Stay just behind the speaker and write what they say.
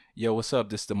Yo, what's up?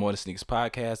 This is the More Than Sneakers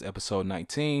podcast, episode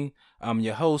 19. I'm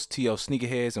your host, T.O.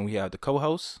 Sneakerheads, and we have the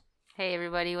co-host. Hey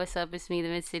everybody, what's up? It's me, the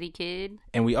Mid-City Kid.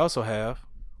 And we also have...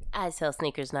 I sell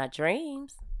sneakers, not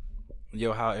dreams.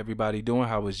 Yo, how everybody doing?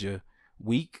 How was your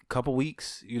week? Couple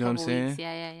weeks? You know what I'm saying?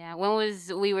 Yeah. When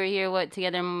we were here,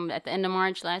 together at the end of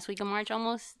March, last week of March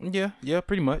almost? Yeah,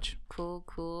 pretty much.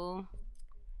 Cool.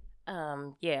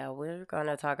 Yeah, we're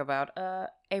gonna talk about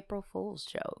April Fool's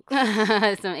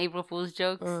jokes. Some April Fool's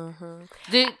jokes.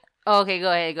 Mm-hmm. Okay, go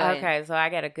ahead. Okay, so I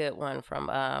got a good one from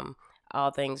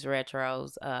All Things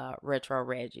Retro's Retro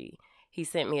Reggie. He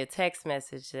sent me a text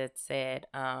message that said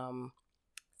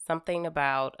something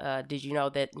about did you know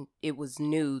that it was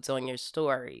nudes on your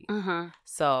story?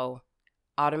 So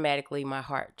automatically my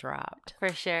heart dropped. For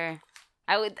sure.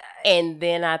 I would. And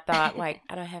then I thought, like,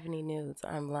 I don't have any nudes.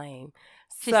 I'm lame.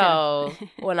 So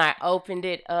when I opened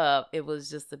it up, it was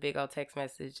just a big old text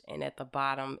message. And at the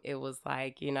bottom, it was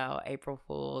like, April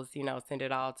Fools, send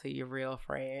it all to your real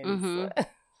friends. Mm-hmm.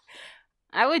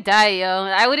 I would die, yo.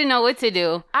 I wouldn't know what to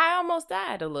do. I almost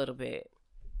died a little bit.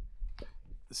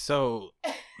 So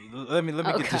let me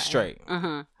get this straight.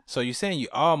 So you're saying you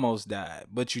almost died,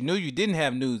 but you knew you didn't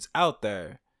have nudes out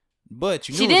there. But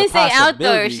you knew she didn't say out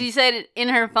there. She said it in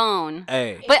her phone.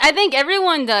 Hey. But I think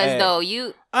everyone does, though.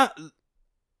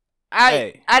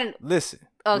 Listen.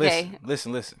 Okay.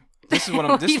 Listen. This is what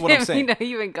I'm saying. You don't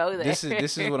even go there. This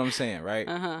is what I'm saying,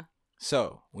 right?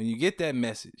 So when you get that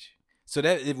message,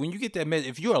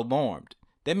 if you're alarmed,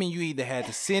 that means you either had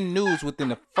to send news within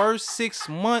the first 6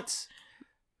 months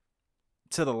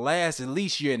to the last at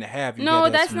least year and a half. No,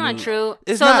 that's not true.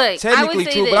 It's not technically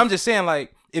true, but I'm just saying,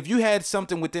 like, if you had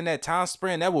something within that time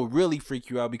span, that will really freak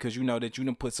you out because you know that you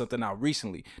didn't put something out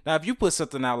recently. Now, if you put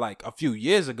something out like a few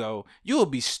years ago, you will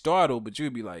be startled, but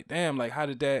you'll be like, damn, like, how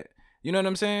did that, you know what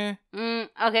I'm saying?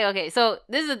 Okay. So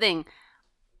this is the thing.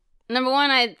 Number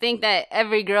one, I think that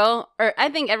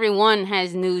everyone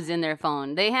has nudes in their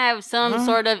phone. They have some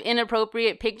sort of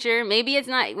inappropriate picture. Maybe it's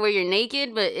not where you're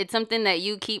naked, but it's something that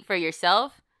you keep for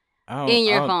yourself in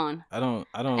your phone. I don't.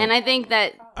 And I think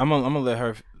that I'm gonna let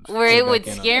her. Where it would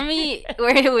scare me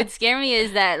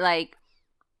is that, like,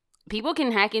 people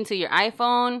can hack into your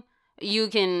iPhone. You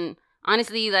can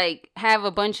honestly, like, have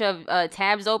a bunch of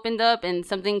tabs opened up, and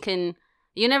something can.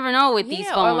 You never know with these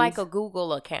phones. Or like a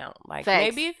Google account. Like,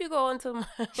 Facts. Maybe if you go into my...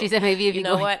 She said maybe if you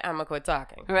know what? I'm going to quit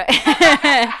talking. Right.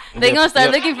 They're going to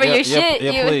start looking for your shit.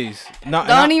 Yeah, please. No,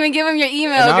 don't even give them your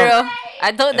email, girl.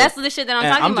 That's the shit that I'm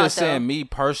talking about, I'm just saying, me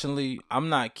personally, I'm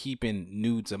not keeping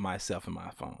nudes of myself in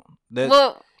my phone.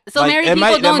 So married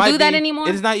people don't do that anymore?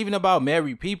 It's not even about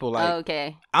married people. Like,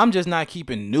 okay. I'm just not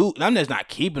keeping nudes. I'm just not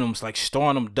keeping them, like,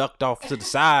 storing them ducked off to the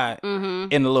side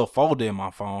in a little folder in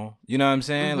my phone. You know what I'm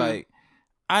saying? Like,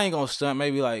 I ain't gonna stunt.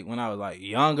 Maybe like when I was like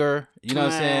younger, you know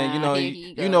what I'm saying.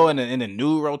 You know, in the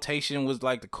new rotation was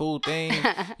like the cool thing.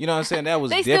 You know what I'm saying. That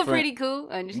was they different. Still pretty cool.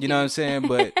 You know what I'm saying.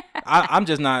 But I'm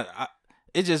just not.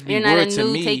 It just be You're weird not a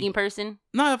to me. taking person.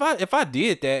 No, if I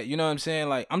did that, you know what I'm saying.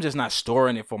 Like, I'm just not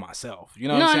storing it for myself. You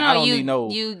know what I'm saying. I don't need no.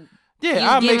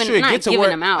 I'll make sure it gets to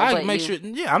work. I make sure.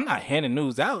 Yeah, I'm not handing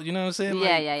news out. You know what I'm saying.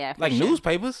 Like, yeah. Like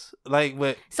newspapers. Like,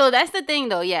 but. So that's the thing,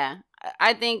 though. Yeah.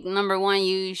 I think, number one,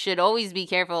 you should always be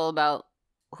careful about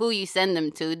who you send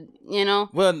them to, you know?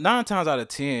 Well, 9 times out of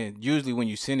 10, usually when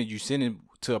you send it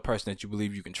to a person that you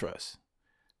believe you can trust.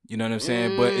 You know what I'm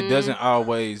saying? But it doesn't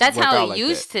always That's work how out it like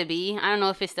used to be. I don't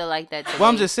know if it's still like that today. Well,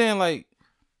 I'm just saying, like...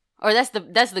 Or that's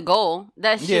the goal.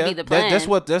 That should be the plan. That's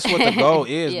what the goal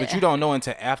is, but you don't know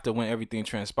until after when everything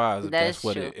transpires. That's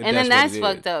true. And then that's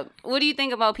fucked up. What do you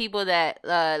think about people that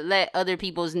let other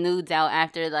people's nudes out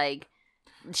after, like...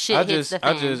 Shit hits the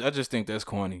fan. I just think that's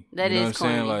corny. That you know is what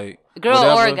I'm corny. saying? Like,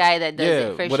 girl or a guy that does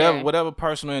it, for sure. Whatever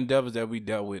personal endeavors that we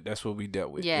dealt with, that's what we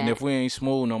dealt with. Yeah. And if we ain't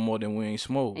smooth no more, then we ain't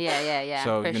smooth. Yeah.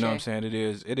 So you know what I'm saying? It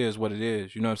is what it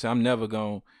is. You know what I'm saying? I'm never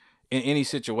going in any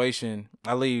situation.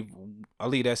 I leave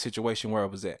that situation where I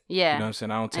was at. Yeah. You know what I'm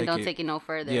saying? I don't take it no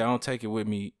further. Yeah, I don't take it with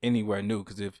me anywhere new.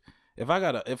 Because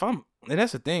and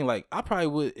that's the thing, like, I probably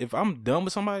would, if I'm done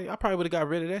with somebody, I probably would have got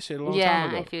rid of that shit a long time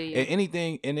ago. Yeah, I feel you. And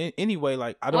anything, and anyway,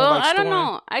 like, I don't I don't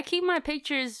know. I keep my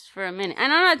pictures for a minute.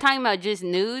 And I'm not talking about just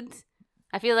nudes.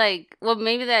 I feel like,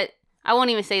 maybe that, I won't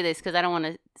even say this because I don't want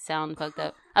to sound fucked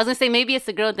up. I was going to say maybe it's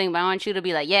a girl thing, but I want you to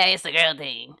be like, yeah, it's a girl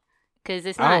thing. Because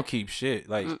it's not. I don't keep shit.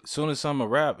 Like, as soon as something a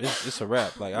rap, it's a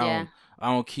rap. Like, I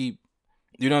don't keep.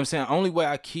 You know what I'm saying? Only way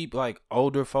I keep, like,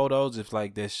 older photos if,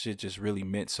 like, that shit just really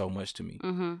meant so much to me.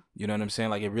 You know what I'm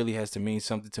saying? Like, it really has to mean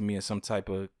something to me in some type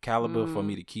of caliber for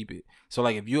me to keep it. So,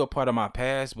 like, if you're a part of my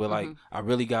past, but, like, I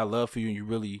really got love for you and you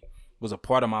really was a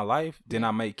part of my life, then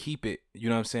I may keep it. You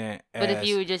know what I'm saying? But if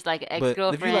you were just like an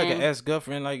ex-girlfriend, if you like an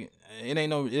ex-girlfriend, like it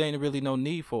ain't really no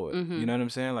need for it. Mm-hmm. You know what I'm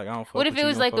saying? Like I don't. Fuck what if with it you,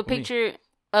 was don't like a fuck with me. picture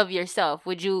of yourself?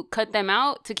 Would you cut them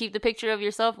out to keep the picture of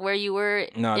yourself where you were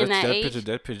No, in that age?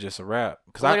 That picture just a wrap.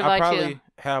 Because What I about probably you?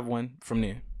 have one from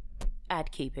there.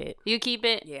 I'd keep it. You keep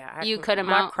it? Yeah, You cut 'em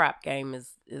my out? My crop game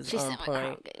is She on said,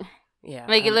 point. Yeah,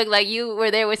 make it look like you were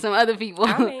there with some other people.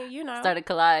 I mean, you know, Start a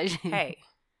collage. hey.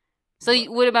 So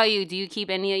what about you? Do you keep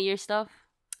any of your stuff?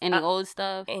 Any old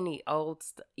stuff? Any old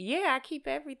stuff? Yeah, I keep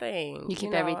everything. You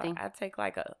keep everything? I take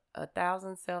like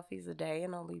 1,000 selfies a day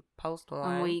and only post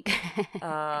one. A week.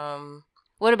 Um,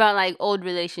 What about like old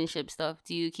relationship stuff?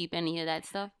 Do you keep any of that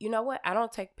stuff? you know what? I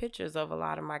don't take pictures of a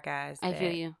lot of my guys. I feel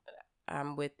that you.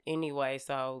 I'm with anyway,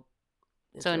 so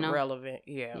it's So no. irrelevant.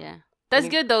 Yeah. Yeah. That's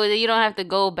good though, that you don't have to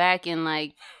go back and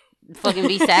like fucking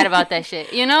be sad about that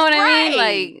shit. You know what I mean?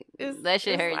 Like that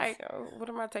shit hurts. Like, what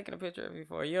am I taking a picture of you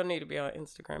for? You don't need to be on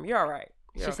Instagram. You're all right.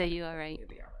 She said you all right. You'll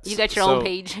be all right. You got your own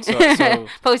page. So,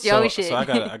 Post your own shit. So I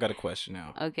got a question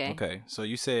now. Okay. Okay. So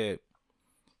you said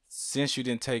since you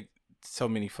didn't take so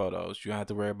many photos, you don't have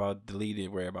to worry about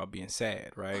deleting, worry about being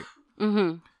sad, right?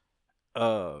 Mm-hmm.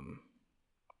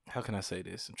 How can I say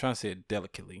this? I'm trying to say it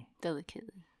delicately.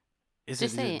 Delicately. Is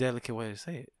Just it say a it. delicate way to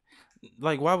say it?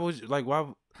 Like why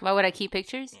Why would I keep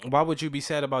pictures? why would you be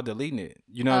sad about deleting it?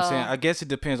 You know what I'm saying? Oh. I guess it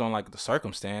depends on like the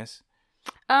circumstance.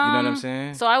 You know what I'm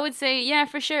saying? So I would say, yeah,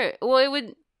 for sure. Well, it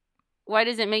would. Why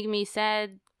does it make me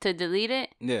sad to delete it?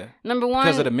 Yeah. Number one,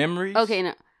 Because of the memories? Okay,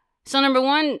 no. So number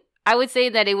one, I would say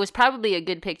that it was probably a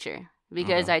good picture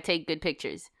because Uh-huh. I take good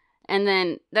pictures. And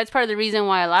then that's part of the reason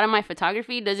why a lot of my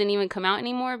photography doesn't even come out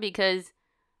anymore because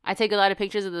I take a lot of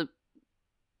pictures of the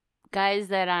guys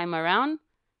that I'm around.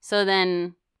 So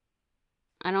then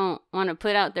I don't want to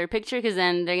put out their picture because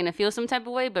then they're going to feel some type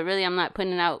of way. But really, I'm not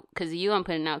putting it out because of you. I'm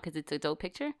putting it out because it's a dope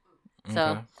picture. So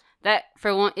Okay. that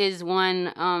for one is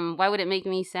one. Why would it make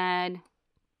me sad?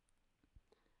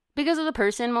 Because of the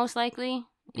person, most likely.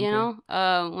 You Okay.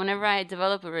 know, whenever I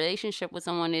develop a relationship with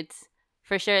someone, it's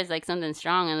for sure it's like something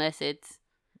strong, unless it's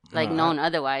like No, known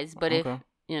otherwise. But if okay.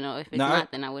 if it's No,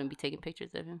 not, then I wouldn't be taking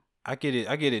pictures of him. I get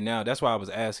it now. That's why I was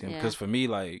asking. Yeah. Because for me,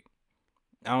 like,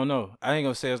 I don't know. I ain't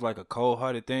gonna say it's like a cold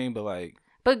hearted thing, but like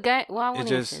But I it wouldn't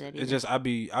just say that it either. just I'd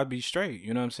be straight.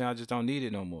 You know what I'm saying? I just don't need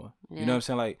it no more. Yeah. You know what I'm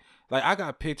saying? Like I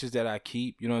got pictures that I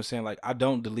keep, you know what I'm saying? Like I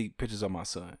don't delete pictures of my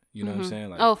son. You know what I'm Mhm. saying?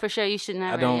 Like Oh, for sure, you should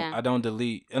never. I don't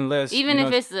delete unless Even you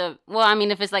if know, it's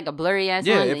if it's like a blurry ass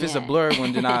yeah, one. if then it's a yeah. blurred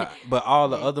one, then but all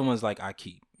the Yeah. other ones like I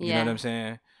keep. You know Yeah. what I'm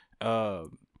saying?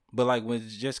 But like when it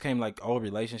just came like old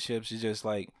relationships, it's just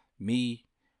like me,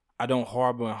 I don't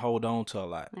harbor and hold on to a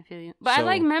lot. I feel you. But I So-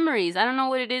 like memories. I don't know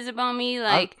what it is about me.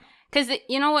 Like, because,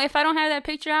 you know what? If I don't have that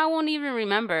picture, I won't even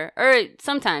remember. Or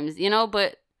sometimes,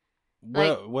 but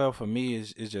Well, for me,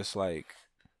 it's just like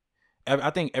I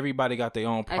think everybody got their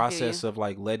own feel process you. of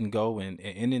like letting go and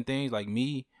ending things. Like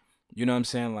me, you know what I'm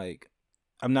saying? Like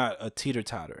I'm not a teeter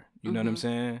totter. You know what I'm Mhm.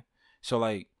 saying? So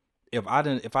like if I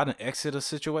didn't exit a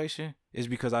situation, it's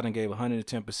because I didn't gave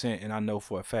 110%, and I know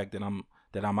for a fact that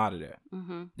I'm out of there.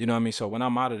 mm-hmm, You know what I mean? So when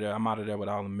I'm out of there with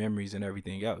all the memories and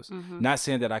everything else. mm-hmm. Not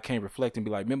saying that I can't reflect and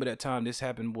be like, remember that time this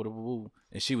happened,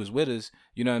 and she was with us.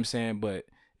 You know what I'm saying? But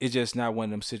it's just not one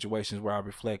of them situations where I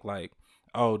reflect like,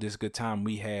 oh, this good time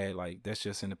we had. Like that's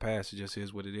just in the past. It just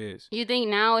is what it is. You think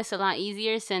now it's a lot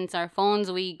easier since our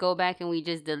phones, we go back and we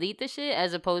just delete the shit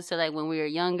as opposed to like when we were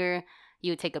younger,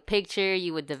 you would take a picture,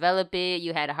 you would develop it,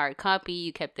 you had a hard copy,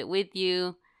 you kept it with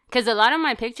you. Because a lot of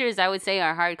my pictures, I would say,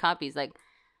 are hard copies. Like,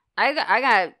 I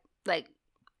got like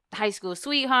high school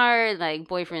sweetheart, like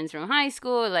boyfriends from high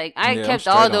school. Like I Yeah, I'm kept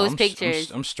straight all on- those I'm-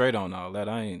 pictures. I'm straight on all that.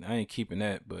 I ain't keeping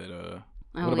that. But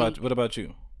Oh, what about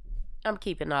you? I'm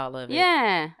keeping all of it.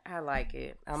 Yeah, I like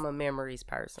it. I'm a memories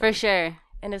person. for sure.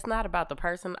 And it's not about the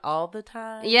person all the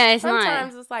time. Yeah, it's not.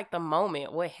 Sometimes it's like the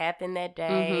moment, what happened that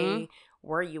day,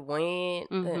 where you went.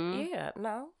 Mhm. Yeah,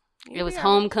 no. It was Yeah.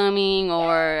 homecoming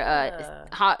or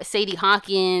Yeah. Sadie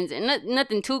Hawkins and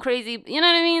nothing too crazy. You know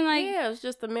what I mean? Like, Yeah, it's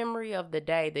just the memory of the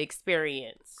day, the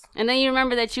experience. and then you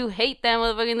remember that you hate that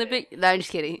motherfucker in the pic. No, I'm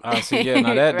just kidding. I see. Yeah,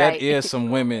 now that Right. is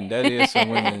some women. That is some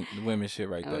women shit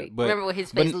right there. But remember what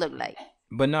his face looked like.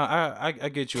 But no, I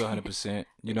get you 100%.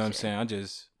 You know what I'm saying?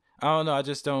 I don't know. I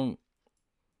just don't.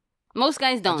 Most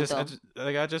guys don't,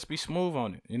 I just be smooth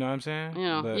on it. You know what I'm saying? You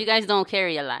know, But you guys don't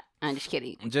carry a lot. I'm just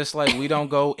kidding. just like we don't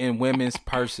go in women's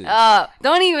purses.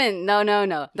 Don't even. No.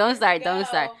 Don't start.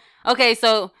 Okay,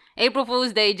 so April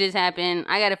Fool's Day just happened.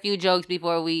 I got a few jokes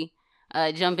before we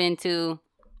jump into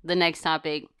the next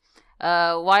topic.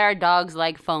 Why are dogs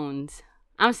like phones?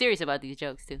 I'm serious about these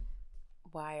jokes too.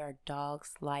 Why are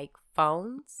dogs like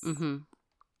phones. Mm-hmm.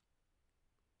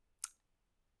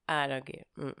 I don't get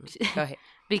it. Go ahead.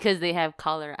 Because they have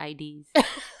caller IDs.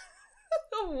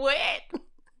 What?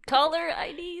 Caller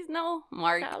IDs? No,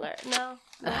 Mark. Color? No.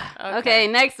 Okay,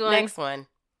 next one. Next one.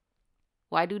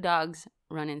 Why do dogs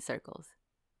run in circles?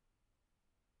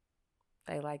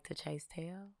 They like to chase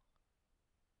tail.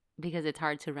 Because it's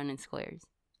hard to run in squares.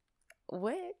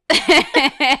 What?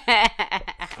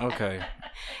 Okay.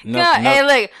 Hey,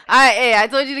 look. I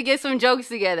told you to get some jokes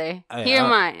together. Hey, Here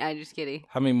mine. I'm just kidding.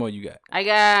 How many more you got? I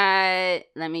got.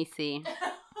 Let me see.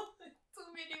 Too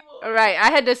many more. All right,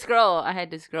 I had to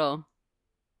scroll.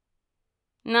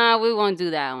 Nah, we won't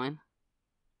do that one.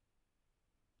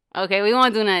 Okay, we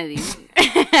won't do none of these.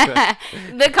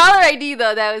 The caller ID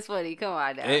though, that was funny. Come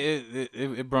on now.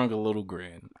 It brought a little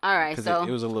grin. All right, so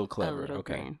it was a little clever. little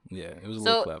Okay, grin. yeah, it was a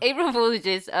little clever. April Fool's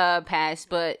just passed,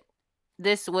 but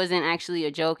this wasn't actually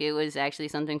a joke. It was actually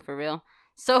something for real.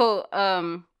 So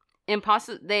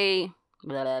Impossible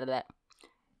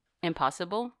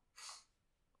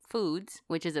Foods,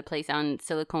 which is a place out in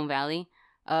Silicon Valley,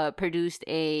 produced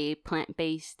a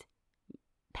plant-based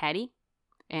patty,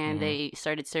 and they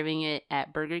started serving it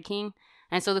at Burger King.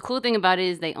 And so the cool thing about it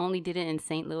is they only did it in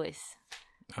St. Louis.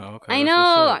 Oh, okay. I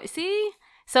know. See?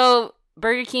 So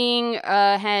Burger King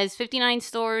has 59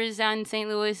 stores out in St.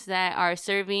 Louis that are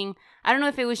serving. I don't know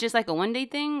if it was just like a one-day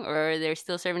thing or they're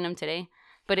still serving them today.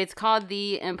 But it's called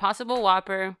the Impossible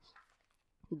Whopper.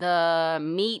 The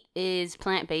meat is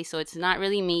plant-based, so it's not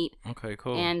really meat. Okay,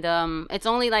 cool. And it's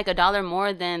only like $1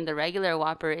 more than the regular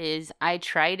Whopper is. I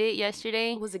tried it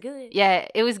yesterday. Was it good? Yeah,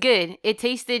 it was good. It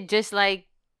tasted just like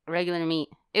regular meat.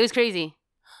 It was crazy.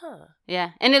 Huh.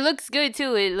 Yeah, and it looks good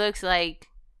too. It looks like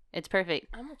it's perfect.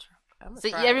 I'm gonna try.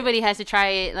 So everybody has to try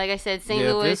it. Like I said, St.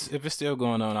 Louis. If it's still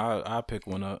going on, I'll pick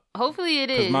one up. Hopefully it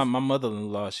is. Because my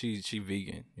mother-in-law, she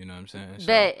vegan. You know what I'm saying? So.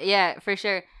 Bet, yeah, for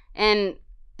sure. And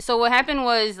so what happened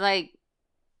was like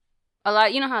a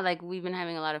lot. You know how like we've been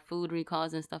having a lot of food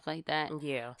recalls and stuff like that.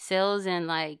 Yeah. Sales and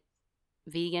like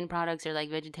vegan products or like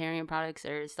vegetarian products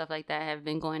or stuff like that have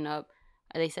been going up.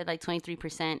 They said like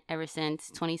 23% ever since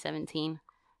 2017.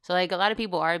 So like a lot of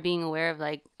people are being aware of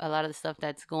like a lot of the stuff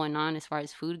that's going on as far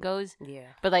as food goes. Yeah.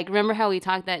 But like remember how we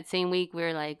talked that same week? We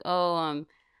were like,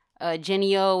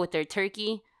 Jenny-O with their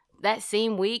turkey. That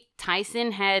same week,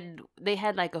 Tyson had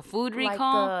like a food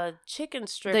recall. Like the chicken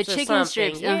strips. The chicken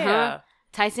strips. Yeah.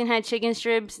 Tyson had chicken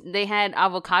strips. They had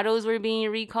avocados were being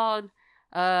recalled.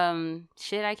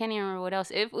 Shit, I can't even remember what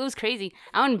else. It was crazy.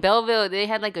 Out in Belleville, they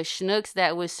had like a Schnucks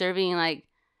that was serving like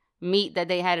meat that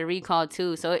they had a recall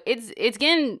too. So it's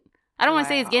getting. I don't want to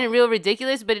say it's getting real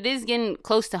ridiculous, but it is getting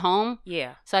close to home.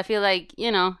 Yeah. So I feel like I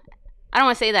don't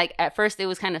want to say like at first it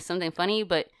was kind of something funny,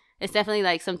 but it's definitely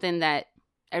like something that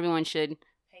everyone should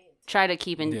try to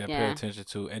keep in. Pay attention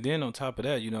to. And then on top of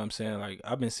that, you know what I'm saying? Like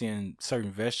I've been seeing certain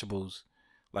vegetables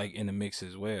like in the mix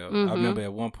as well. I remember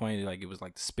at one point like it was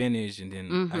like the spinach and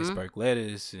then iceberg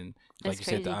lettuce and like you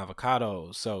said the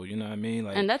avocados. So you know what I mean?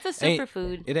 Like, and that's a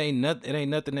superfood. It ain't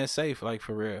nothing that's safe, like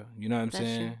for real. You know what I'm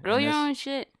saying? True. Grow your own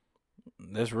shit.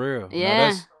 That's real.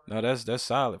 Yeah. That's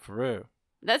solid for real.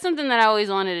 That's something that I always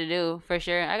wanted to do, for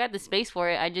sure. I got the space for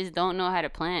it. I just don't know how to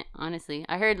plant, honestly.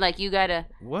 I heard like you gotta.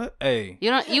 What? Hey.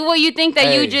 You think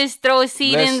that you just throw a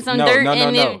seed in some dirt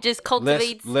and it just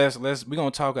cultivates? Let's we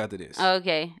gonna talk after this.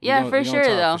 Okay. Yeah, for sure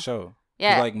though. For sure.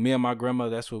 Yeah. Like me and my grandma,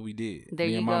 that's what we did. There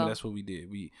me you and go. mama, that's what we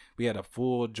did. We had a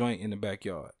full joint in the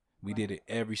backyard. We did it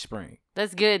every spring.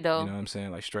 That's good though. You know what I'm saying?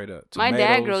 Like straight up. My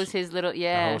dad grows his little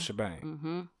the whole shebang.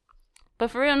 Mm-hmm. But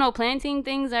for real, no, planting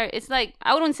things it's like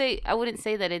I wouldn't say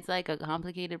that it's like a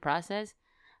complicated process,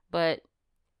 but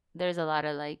there's a lot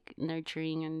of like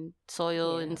nurturing and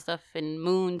soil and stuff and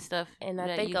moon stuff. And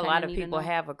I think a lot of people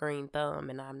have a green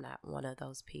thumb, and I'm not one of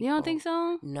those people. You don't think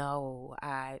so? No,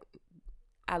 I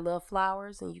love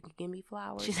flowers, and you can give me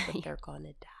flowers, but they're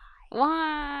gonna die.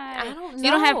 Why? I don't know. You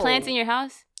don't have plants in your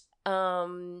house?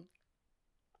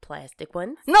 Plastic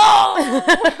ones. No!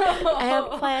 I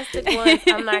have plastic ones.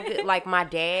 I'm not good. Like, my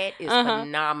dad is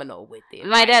phenomenal with it.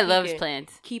 My dad loves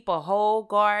plants. Keep a whole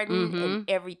garden and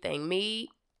everything. Me.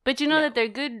 But you know that they're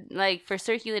good, like, for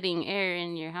circulating air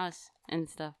in your house and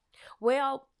stuff.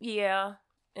 Well, yeah.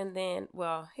 And then,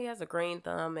 he has a green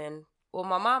thumb. And,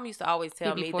 my mom used to always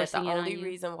tell me that the only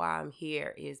reason why I'm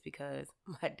here is because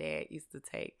my dad used to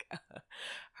take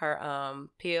her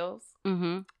pills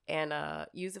and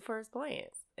use it for his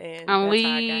plants. And I'm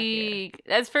weak.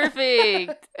 That's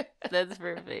perfect. That's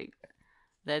perfect.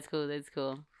 That's cool. That's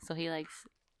cool. So he likes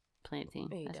planting.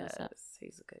 He That's does. What's up.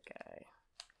 He's a good guy.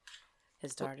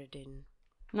 His daughter didn't.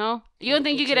 No? You don't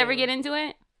think you could ever get into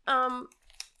it?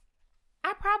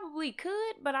 I probably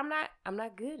could, but I'm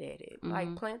not good at it. Mhm.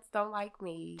 Like plants don't like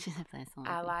me. Plants don't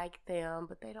I like me. like them,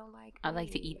 but they don't like me. I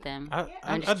like to eat them. I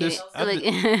I'm just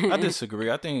kidding. I disagree.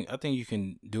 I think you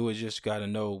can do it. Just got to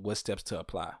know what steps to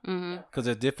apply. Mm-hmm. Because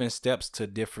there's different steps to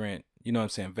different, you know what I'm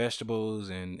saying, vegetables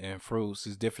and fruits.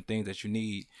 There's different things that you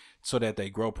need so that they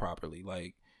grow properly.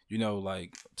 Like, you know,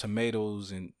 like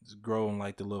tomatoes and growing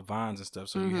like the little vines and stuff.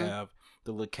 So Mhm. you have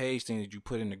the little cage thing that you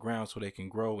put in the ground so they can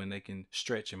grow and they can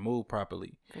stretch and move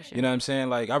properly. For sure. You know what I'm saying?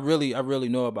 Like I really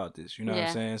know about this. You know what Yeah.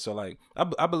 I'm saying? So like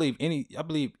I believe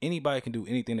anybody can do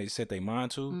anything they set their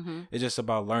mind to. Mm-hmm. It's just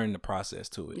about learning the process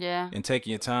to it. Yeah. And taking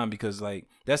your time, because like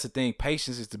that's the thing.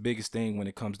 Patience is the biggest thing when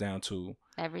it comes down to,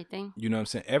 Everything. you know what I'm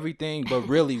saying, everything, but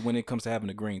really when it comes to having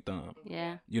a green thumb.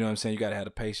 Yeah. You know what I'm saying? You gotta have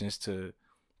the patience to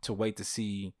wait to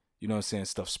see, you know what I'm saying,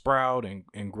 stuff sprout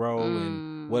and grow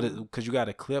and because you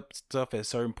gotta clip stuff at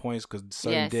certain points because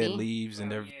certain dead leaves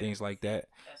and everything's like that.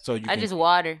 So you just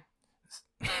water.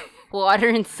 Water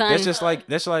and sun.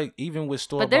 That's like even with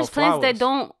store. But there's plants flowers that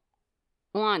don't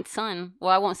want sun.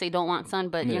 Well, I won't say don't want sun,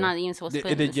 but you're not even supposed to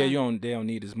put it in the sun. They don't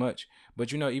need as much.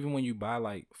 But you know, even when you buy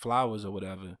like flowers or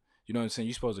whatever, you know what I'm saying,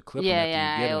 you're supposed to clip them after you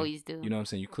get them. I always do. You know what I'm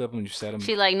saying? You clip them, you set them.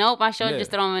 She like, nope, I should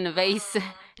just throw them in a vase.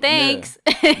 Thanks.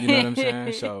 Yeah. You know what I'm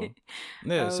saying? So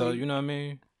so you know what I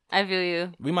mean? I feel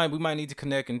you. We might need to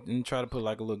connect and try to put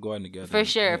like a little garden together. For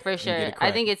sure.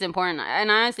 I think it's important. And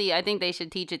honestly, I think they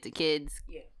should teach it to kids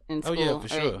in school. Oh yeah, for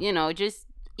sure. Or, you know, just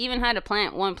even how to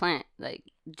plant one plant, like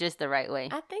just the right way.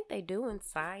 I think they do in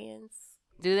science.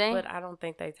 Do they? But I don't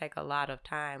think they take a lot of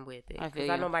time with it. Because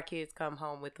I know my kids come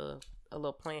home with a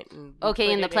little plant. And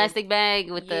in the plastic bag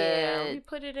with we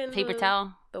put it in paper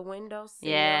towel. The windowsill.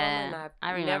 Yeah, and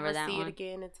I remember that one. one. See it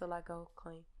again until I go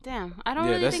clean. Damn, I don't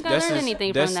really think I learned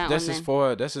anything from that one.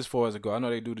 That's as far as it go. I know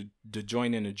they do the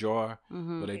joint in the jar,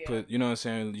 where they put, you know what I'm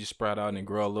saying, you sprout out and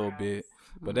grow a little bit.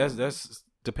 But that's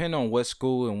depending on what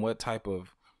school and what type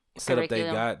of setup they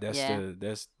got. That's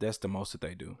the most that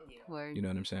they do. Word. You know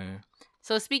what I'm saying?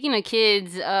 So speaking of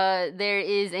kids, there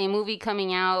is a movie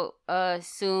coming out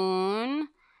soon,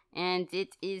 and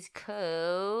it is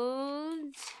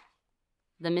called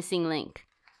The Missing Link.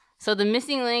 So The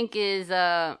Missing Link is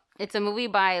it's a movie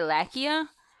by Lakia,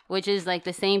 which is like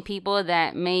the same people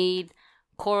that made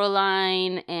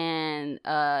Coraline and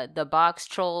the Box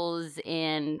Trolls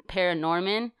and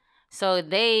Paranorman. So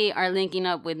they are linking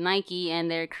up with Nike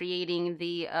and they're creating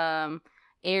the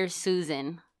Air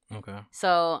Susan. Okay.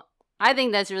 So I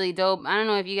think that's really dope. I don't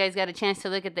know if you guys got a chance to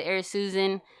look at the Air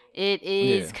Susan. It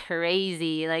is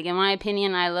crazy. Like, in my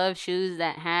opinion, I love shoes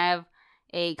that have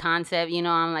a concept. You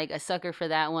know, I'm like a sucker for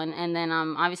that one. And then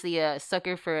I'm obviously a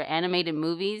sucker for animated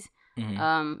movies.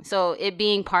 Mm-hmm. So it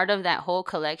being part of that whole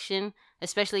collection,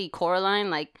 especially Coraline,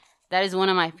 like, that is one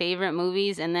of my favorite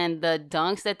movies. And then the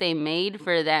dunks that they made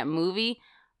for that movie,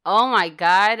 oh my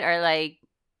God, are like,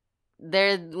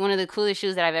 they're one of the coolest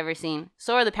shoes that I've ever seen.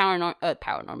 So are the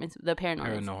Paranormans.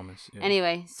 Yeah.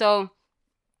 Anyway, so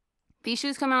these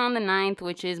shoes come out on the 9th,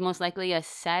 which is most likely a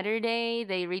Saturday.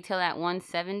 They retail at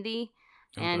 $170,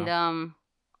 and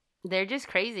they're just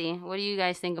crazy. What do you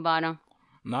guys think about them?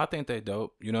 No, I think they're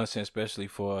dope. You know what I'm saying? Especially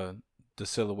for the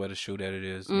silhouette of shoe that it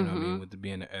is. You know what I mean? With it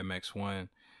being the MX1.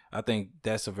 I think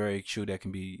that's a very shoe that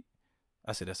can be...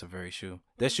 I said that's a very shoe.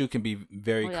 That shoe can be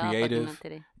very creative.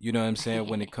 You know what I'm saying?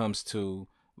 When it comes to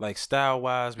like style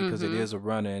wise, because it is a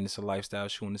runner and it's a lifestyle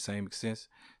shoe in the same sense.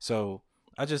 So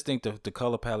I just think the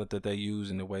color palette that they use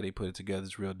and the way they put it together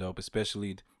is real dope.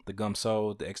 Especially the gum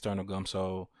sole, the external gum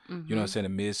sole. You know what I'm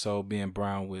saying? The midsole being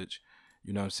brown, which,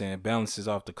 you know what I'm saying, balances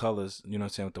off the colors. You know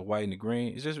what I'm saying, with the white and the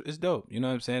green. It's dope. You know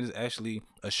what I'm saying? It's actually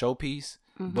a showpiece,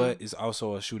 but it's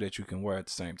also a shoe that you can wear at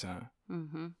the same time.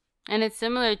 And it's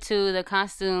similar to the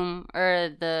costume or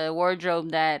the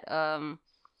wardrobe that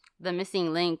the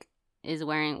Missing Link is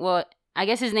wearing. Well, I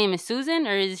guess his name is Susan,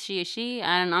 or is she a she?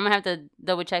 I don't know. I'm gonna have to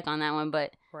double check on that one,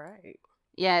 but right.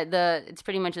 Yeah, it's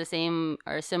pretty much the same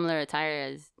or similar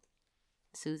attire as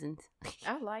Susan's.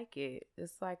 I like it.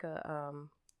 It's like a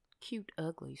cute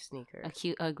ugly sneaker. A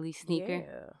cute ugly sneaker.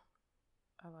 Yeah,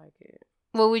 I like it.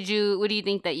 What do you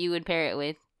think that you would pair it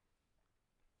with?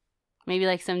 Maybe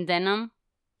like some denim.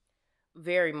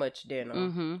 Very much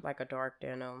denim, like a dark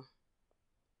denim,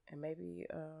 and maybe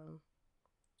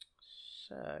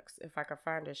shucks, if I could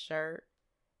find a shirt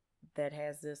that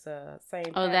has this same.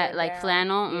 Oh, that like down.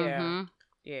 Flannel. Yeah,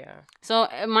 yeah. So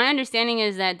my understanding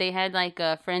is that they had like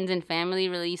a friends and family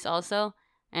release also,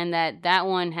 and that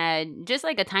one had just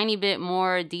like a tiny bit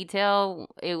more detail.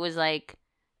 It was like,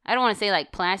 I don't want to say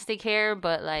like plastic hair,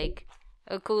 but like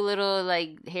a cool little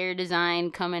like hair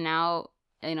design coming out,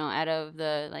 you know, out of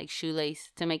the like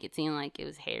shoelace to make it seem like it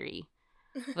was hairy.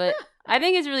 But I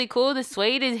think it's really cool. The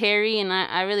suede is hairy, and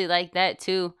I really like that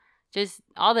too. Just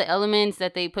all the elements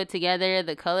that they put together,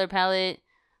 the color palette,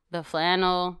 the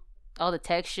flannel, all the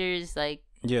textures, like.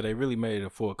 Yeah, they really made it a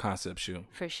full concept shoe.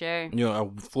 For sure. You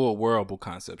know, a full wearable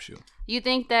concept shoe. You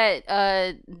think that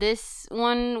this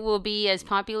one will be as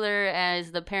popular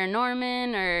as the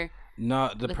Paranorman or?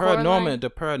 No, the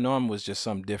Paranorman was just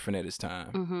something different at its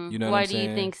time. Mm-hmm. You know Why what I'm saying? do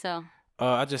you think so?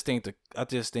 I just think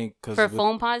because for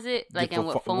Foamposite, like and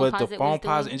what Foamposite was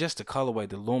doing, and just the colorway,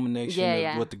 the illumination,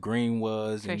 of what the green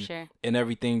was, and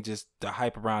everything, just the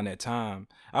hype around that time.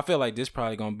 I feel like this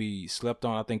probably gonna be slept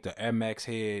on. I think the Air Max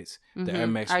heads, the Air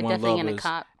Max One lovers,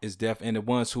 is and the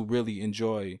ones who really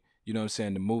enjoy, you know what I'm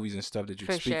saying, the movies and stuff that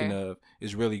you're speaking of,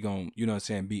 is really gonna, you know what I'm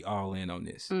saying, be all in on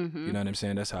this. Mm-hmm. You know what I'm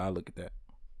saying? That's how I look at that.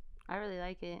 I really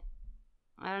like it.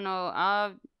 I don't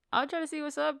know. I'll try to see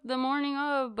what's up the morning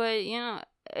of, but you know,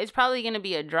 it's probably gonna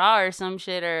be a draw or some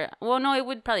shit, or well, no, it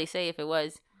would probably say if it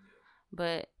was,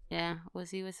 but yeah, we'll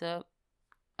see what's up.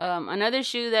 Another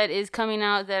shoe that is coming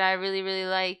out that I really really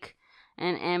like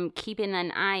and am keeping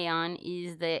an eye on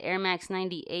is the Air Max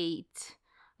 98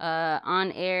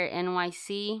 On Air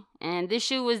NYC, and this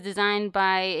shoe was designed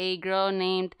by a girl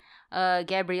named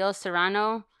Gabrielle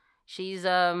Serrano. She's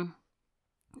a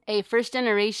first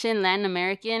generation Latin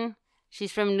American.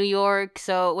 She's from New York.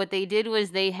 So what they did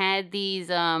was they had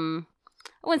these, I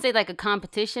wouldn't say like a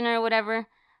competition or whatever,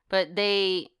 but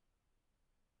I'll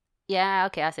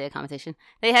say a competition.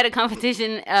 They had a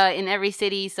competition in every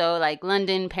city. So like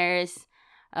London, Paris,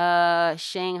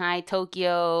 Shanghai,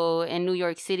 Tokyo, and New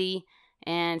York City.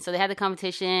 And so they had the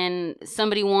competition.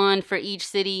 Somebody won for each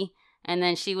city. And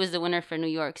then she was the winner for New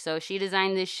York. So she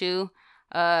designed this shoe.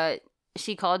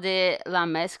 She called it La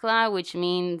Mezcla, which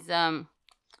means,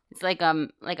 it's like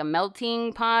a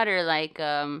melting pot or like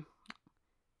hold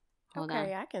on.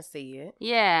 I can see it.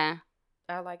 Yeah.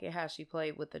 I like it how she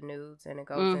played with the nudes and it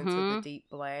goes into the deep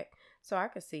black. So I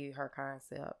can see her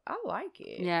concept. I like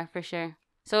it. Yeah, for sure.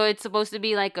 So it's supposed to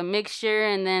be like a mixture,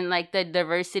 and then like the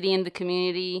diversity in the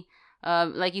community.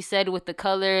 Like you said, with the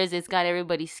colors, it's got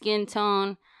everybody's skin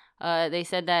tone. They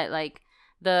said that like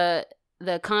the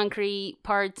concrete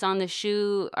parts on the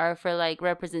shoe are for like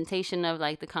representation of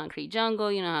like the concrete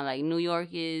jungle. You know how like New York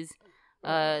is.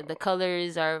 The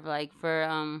colors are like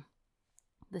for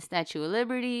the Statue of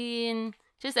Liberty and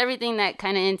just everything that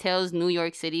kind of entails New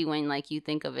York City when like you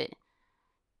think of it.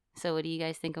 So what do you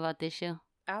guys think about this shoe?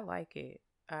 I like it.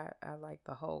 I like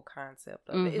the whole concept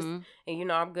of it. And you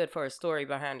know, I'm good for a story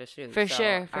behind the shoe. For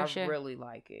sure. I really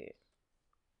like it.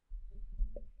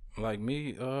 Like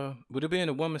me, would it be in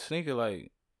a woman's sneaker?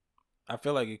 Like, I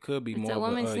feel like it could be more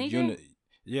of a unit.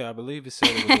 Yeah, I believe it said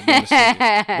it was a woman's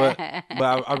sneaker.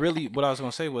 But I really, what I was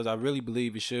gonna say was, I really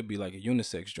believe it should be like a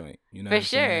unisex joint. You know, for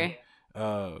sure.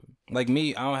 Like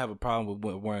me, I don't have a problem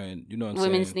with wearing, you know what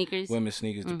I'm saying, sneakers. Women's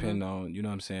sneakers, depending on, you know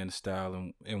what I'm saying, the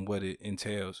style and what it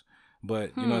entails.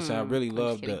 But you know what I'm saying, I really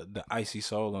love the icy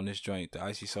sole on this joint. The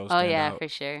icy sole stand out for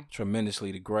sure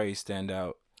tremendously. The gray stand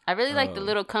out. I really like the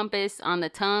little compass on the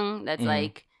tongue that's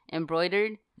like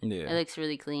embroidered. Yeah. It looks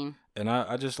really clean. And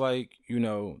I just like, you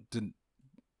know,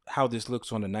 how this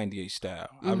looks on the 98 style.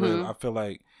 I feel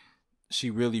like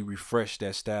she really refreshed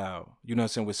that style. You know what I'm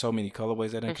saying? With so many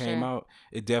colorways that came out,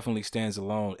 it definitely stands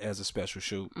alone as a special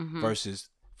shoe versus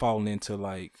falling into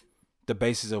like the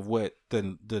basis of what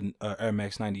the Air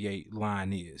Max 98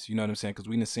 line is. You know what I'm saying? Because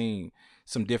we've seen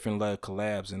some different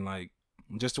collabs, and like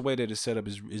just the way that it's set up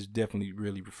is definitely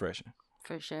really refreshing.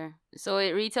 For sure. So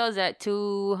it retails at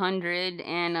 $200,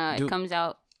 and it comes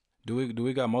out. Do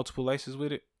we got multiple laces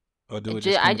with it, or do it?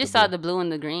 I just saw the blue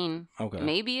and the green. Okay.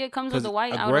 Maybe it comes with the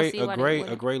white. A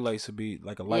gray lace would be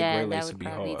like a light gray lace would be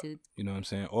hard. You know what I'm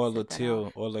saying? Or a little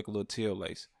teal, or like a little teal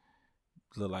lace,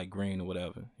 look like green or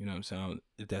whatever. You know what I'm saying?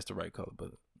 If that's the right color,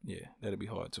 but yeah, that'd be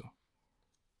hard too.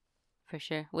 For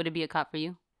sure. Would it be a cop for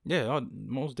you? Yeah,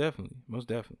 most definitely.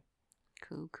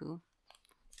 Cool.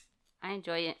 I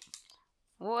enjoy it.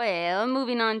 Well,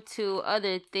 moving on to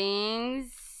other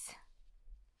things.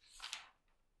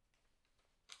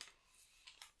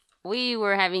 We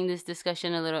were having this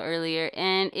discussion a little earlier,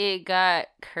 and it got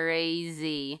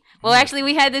crazy. Well, actually,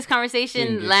 we had this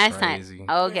conversation last time.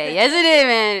 Okay, yes, it did,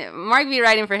 man. Mark be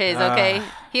writing for his, okay?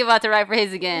 He about to write for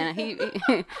his again. He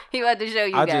about to show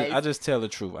you guys. I just tell the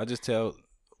truth. I just tell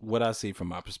what I see from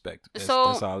my perspective. That's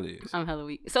all it is. I'm hella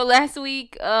weak. So last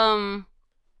week,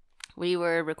 we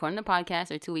were recording the podcast,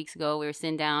 or 2 weeks ago. We were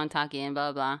sitting down talking,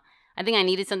 blah, blah. I think I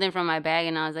needed something from my bag,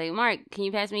 and I was like, Mark, can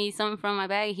you pass me something from my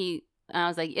bag? I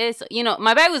was like, yes. You know,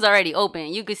 my bag was already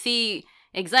open. You could see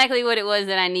exactly what it was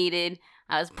that I needed.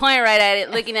 I was pointing right at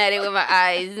it, looking at it with my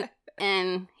eyes.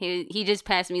 and he just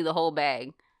passed me the whole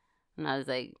bag. And I was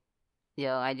like,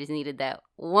 yo, I just needed that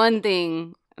one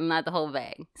thing, not the whole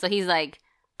bag. So he's like,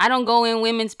 I don't go in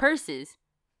women's purses.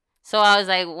 So I was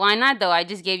like, why not though? I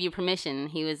just gave you permission.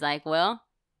 He was like, well,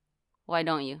 why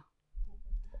don't you?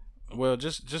 Well,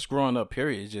 just growing up,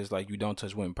 period. It's just like you don't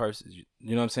touch women purses.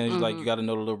 You know what I'm saying? It's like you got to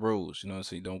know the little rules. You know what I'm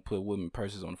saying? You don't put women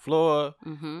purses on the floor.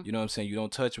 Mm-hmm. You know what I'm saying? You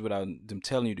don't touch it without them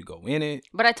telling you to go in it.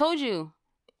 But I told you.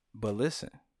 But listen.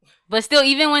 But still,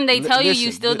 even when they tell you,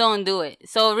 you still don't do it.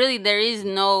 So really, there is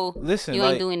no. Listen, you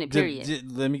ain't doing it.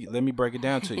 Period. Let me break it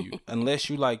down to you. Unless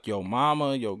you like your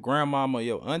mama, your grandmama,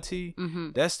 your auntie,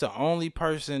 that's the only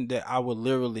person that I would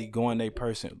literally go in their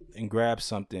person and grab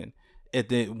something. And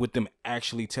then with them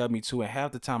actually tell me to, and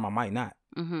half the time I might not.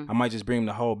 I might just bring them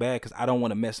the whole bag because I don't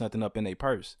want to mess nothing up in their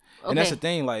purse. Okay. And that's the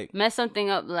thing, like mess something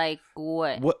up, like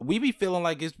what? What we be feeling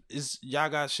like is y'all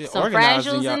got shit some organized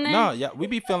fragiles in there? No, yeah, we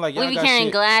be feeling like y'all we be got carrying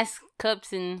shit. Glass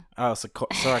cups and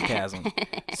sarcasm.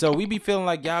 So we be feeling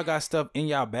like y'all got stuff in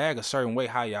y'all bag a certain way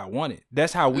how y'all want it.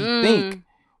 That's how we think.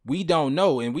 We don't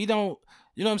know, and we don't.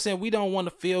 You know what I'm saying? We don't want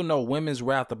to feel no women's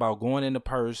wrath about going in the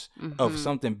purse of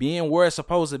something being where it's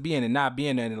supposed to be and not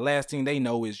being there. And the last thing they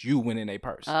know is you went in a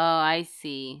purse. Oh, I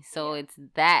see. So it's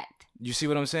that. You see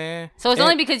what I'm saying? So it's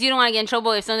only because you don't want to get in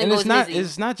trouble if something goes missing.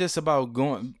 It's not just about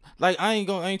going. Like I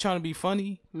ain't trying to be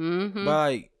funny, but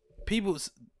like people,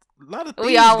 a lot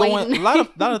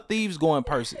of thieves go in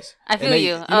purses. I feel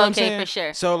you. Okay, for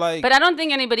sure. So like, but I don't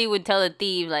think anybody would tell a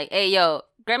thief like, "Hey, yo,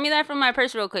 grab me that from my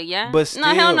purse real quick, yeah." But still,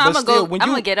 no, hell no, I'm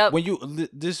gonna get up. When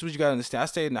this is what you gotta understand. I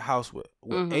stayed in the house with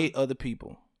 8 other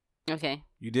people. Okay.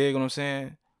 You dig what I'm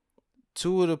saying?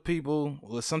 2 of the people,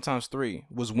 well, sometimes 3,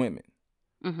 was women.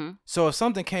 So if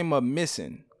something came up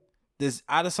missing, this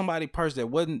out of somebody's purse that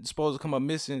wasn't supposed to come up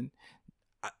missing,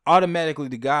 automatically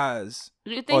the guys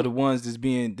are the ones that's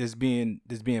being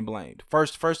blamed.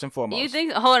 First and foremost. You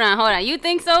think? Hold on. You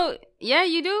think so? Yeah,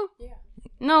 you do. Yeah.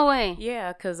 No way.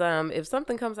 Yeah, because if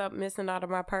something comes up missing out of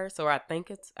my purse, or I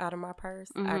think it's out of my purse,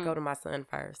 I go to my son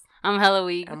first. I'm hella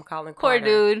weak. I'm calling Poor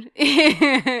Carter.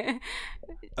 dude.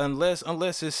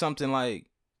 unless it's something like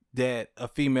that a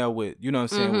female with, you know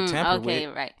what I'm saying, with tamper with. Okay,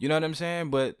 right. You know what I'm saying?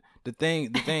 But the thing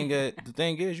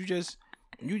is you just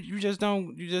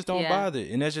don't bother.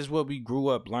 And that's just what we grew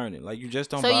up learning. Like you just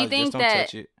don't bother, just don't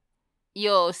touch it.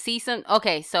 You'll see some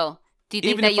so do you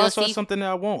think even that if you'll I saw see something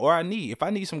that I want or I need? If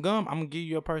I need some gum, I'm gonna give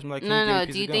you a person like, no.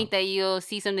 Do you think that you'll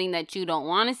see something that you don't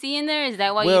want to see in there? Is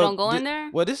that why you don't go in there?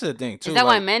 Well, this is the thing too. Is that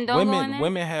why men don't go in there?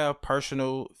 Women have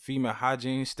personal female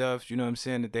hygiene stuff. You know what I'm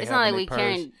saying? That they it's have not in like we their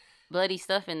carrying bloody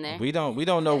stuff in there. We don't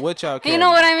know what y'all carry. You know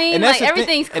what I mean? And like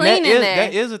everything's clean in there.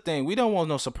 That is a thing. We don't want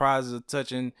no surprises of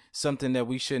touching something that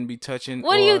we shouldn't be touching.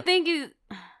 What do you think is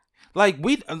like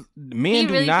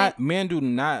men do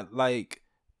not like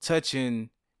touching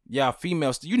y'all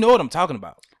females. You know what I'm talking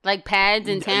about. Like pads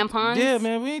and tampons? Yeah,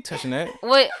 man, we ain't touching that.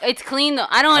 What? It's clean though.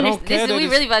 I don't understand. We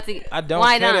really about to. I don't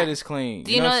why care not? that it's clean.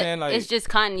 Do you know what I'm saying? Like, it's just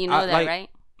cotton. You know that, right?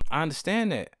 I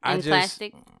understand that. And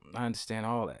plastic. I understand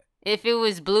all that. If it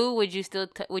was blue, would you still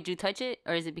would you touch it,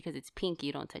 or is it because it's pink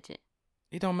you don't touch it?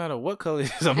 It don't matter what color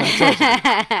it is. I'm not touching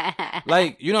it.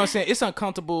 Like, you know what I'm saying? It's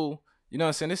uncomfortable. You know what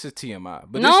I'm saying? This is TMI.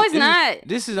 But it's not.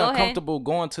 This is uncomfortable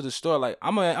going to the store. Like,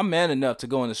 I'm man enough to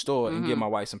go in the store and get my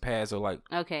wife some pads or like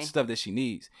stuff that she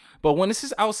needs. But when this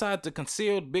is outside the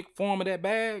concealed big form of that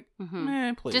bag,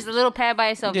 man, please. Just a little pad by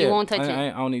itself. You won't touch it.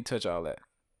 I don't need to touch all that.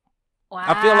 Wow.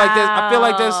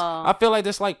 I feel like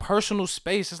that's like personal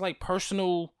space. It's like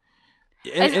personal.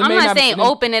 I'm not saying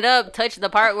open it up, touch the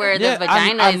part where the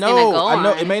vagina is gonna go on. I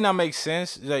know it may not make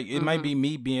sense. Like it might be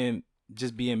me being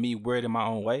me weird in my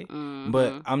own way,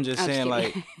 but I'm just saying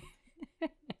like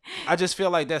I just feel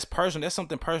like that's personal. That's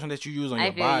something personal that you use on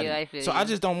your body. I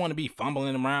just don't want to be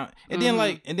fumbling around. And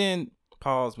then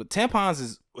pause. But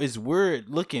tampons is weird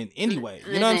looking anyway.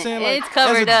 You know what I'm saying? Like, it's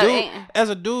covered as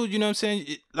a dude, you know what I'm saying?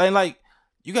 Like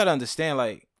you gotta understand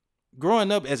like.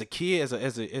 Growing up as a kid,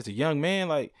 as a young man,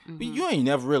 like you ain't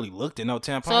never really looked at no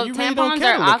tampon. So you tampons really don't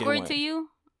care are to look awkward at one. to you?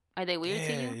 Are they weird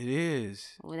to you? Yeah, it is.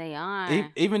 Well, they are.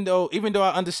 Even though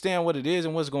I understand what it is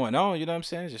and what's going on, you know what I'm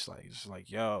saying? It's just like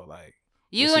yo, like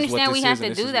you understand we have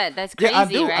to do that. That's crazy, yeah, I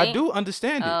do. right? I do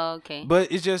understand it. Oh, okay.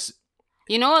 But it's just.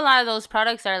 You know, a lot of those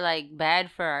products are like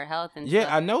bad for our health and stuff.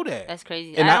 Yeah, I know that. That's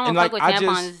crazy. And I don't fuck with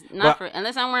tampons.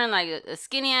 Unless I'm wearing like a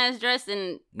skinny ass dress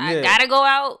and I gotta go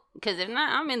out. Because if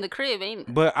not, I'm in the crib, ain't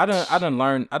it? But I done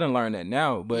learn that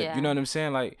now. But you know what I'm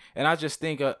saying? Like, and I just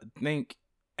think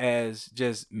as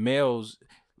just males,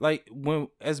 like when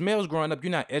as males growing up, you're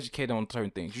not educated on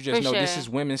certain things. You just For know this sure. is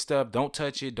women's stuff. Don't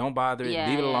touch it. Don't bother it. Yeah,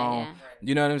 Leave it yeah, alone. yeah.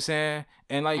 You know what I'm saying?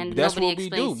 And like And that's nobody what we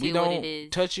do. explains to We you what don't it is.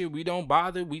 touch it. We don't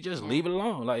bother. We just Yeah. leave it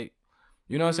alone. Like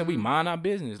you know what I'm saying? We Mhm. mind our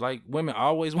business. Like women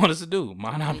always want us to do.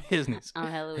 Mind our business.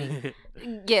 I'm hella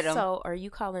weak. Get him. So, are you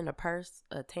calling a purse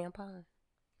a tampon?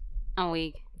 I'm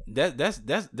weak. That's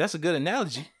a good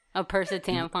analogy. A purse of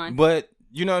tampon. But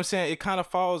you know what I'm saying? It kind of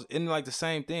falls in like the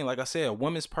same thing. Like I said, a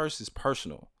woman's purse is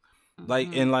personal. Like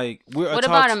Mhm. and like we're What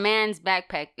about a man's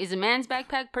backpack? Is a man's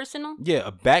backpack personal? yeah,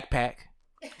 a backpack,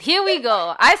 Here we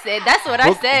go. I said that's what I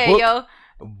Book- said, book- yo.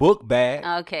 a book bag.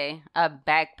 Okay, a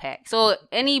backpack. So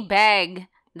any bag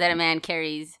that a man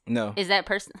carries, No. is that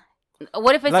person?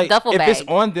 What if it's like a duffel if bag? it's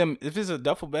on them, if it's a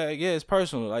duffel bag, yeah, it's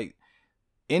personal. Like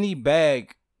any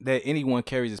bag that anyone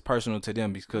carries is personal to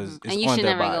them because it's and you on should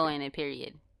their never body. go in it.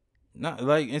 Period. Not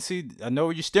like and see, I know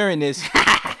where you're steering this.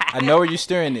 I know where you're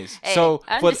steering this. Hey, So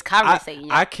I'm for- just conversating.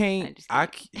 I I'm can't.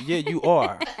 just Yeah, you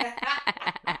are.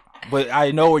 But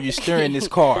I know where you're steering this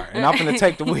car, and I'm gonna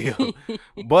take the wheel.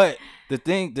 But the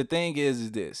thing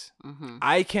is this: Mhm.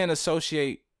 I can't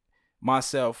associate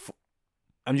myself.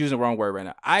 I'm using the wrong word right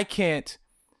now. I can't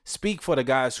speak for the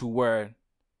guys who wear,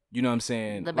 you know what I'm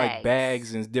saying, The like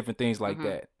bags and different things like Mhm.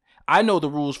 that. I know the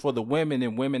rules for the women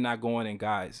and women not going in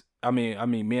guys. I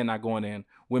mean, men not going in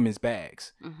women's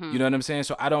bags. Mhm. You know what I'm saying?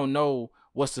 So I don't know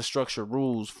what's the structure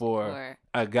rules for Or-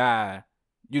 a guy.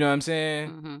 You know what I'm saying?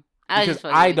 Mhm. Because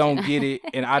I don't get it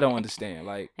and I don't understand.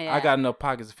 Like Yeah. I got enough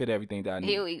pockets to fit everything that I need.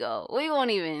 Here we go. We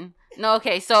won't even. No,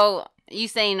 okay. So you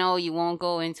say no, you won't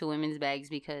go into women's bags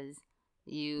because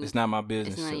you. It's not my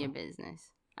business. It's not so. your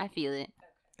business. I feel it.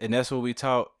 And that's what we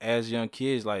taught as young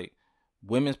kids. Like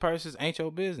women's purses ain't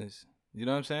your business. You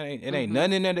know what I'm saying? It ain't Mhm.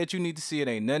 nothing in there that you need to see. It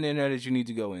ain't nothing in there that you need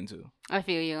to go into. I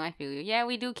feel you. Yeah,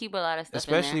 we do keep a lot of stuff.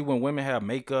 Especially in there. when women have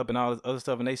makeup and all this other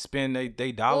stuff, and they spend they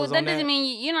Well, dollars that on doesn't that.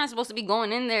 mean you're not supposed to be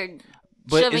going in there.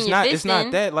 But shoving it's your not. fist It's not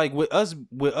in. that. Like with us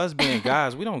being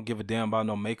guys, we don't give a damn about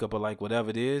no makeup or like whatever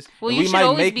it is. Well, And you we should might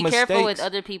always make be mistakes. careful with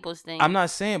other people's things. I'm not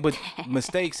saying, but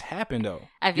mistakes happen though.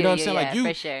 I You feel know what I'm you, saying? yeah, Like you,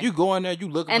 for sure. you go in there, you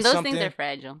looking and for those something. things are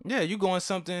fragile. Yeah, you go in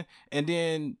something, and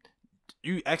then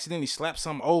you accidentally slap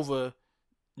something over.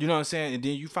 You know what I'm saying? And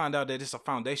then you find out that it's a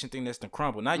foundation thing that's the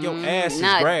crumble. Now your ass is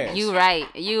grass. You right.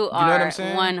 You know what I'm are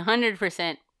saying?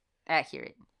 100%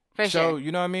 accurate. For So sure.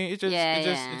 you know what I mean? It's just, Yeah, it's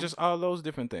just, yeah. it's just all those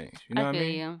different things. You know I what I feel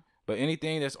mean? you. But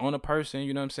anything that's on a person,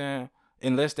 you know what I'm saying?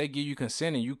 Unless they give you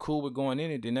consent and you cool with going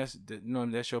in it, then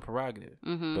that's your prerogative.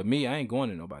 Mm-hmm. But me, I ain't going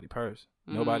in nobody purse,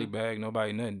 nobody bag,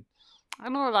 nobody nothing. I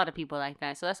know a lot of people like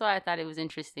that, so that's why I thought it was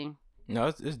interesting. No,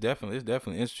 it's definitely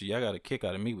interesting. Y'all got a kick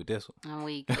out of me with this one. I'm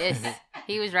weak.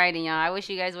 He was writing, y'all. I wish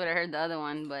you guys would have heard the other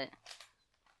one, but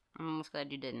I'm almost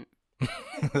glad you didn't.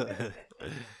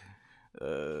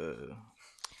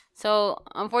 So,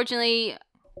 unfortunately,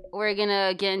 we're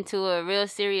gonna get into a real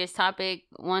serious topic,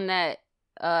 one that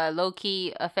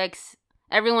low-key affects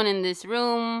everyone in this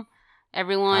room,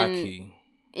 everyone High-key.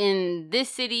 in this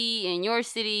city, in your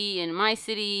city, in my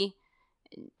city,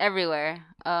 everywhere.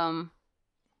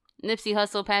 Nipsey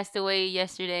Hussle passed away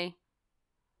yesterday.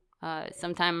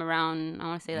 Sometime around, I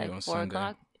want to say Yeah, like on 4 Sunday.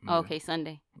 o'clock. Yeah. Oh, okay,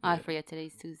 Sunday. Oh, I Yeah. forget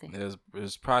today's Tuesday. It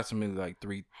was approximately like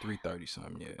 3:30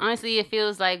 something. Yeah. Honestly, it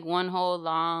feels like one whole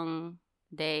long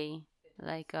day.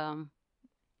 Like Yeah.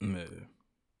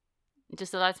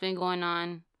 just a lot's been going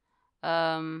on.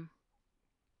 I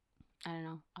don't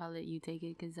know. I'll let you take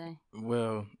it because I.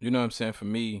 Well, you know what I'm saying? For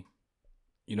me,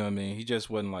 you know what I mean? He just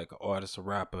wasn't like an artist, a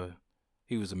rapper.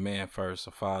 He was a man first,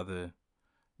 a father.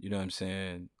 You know what I'm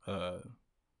saying?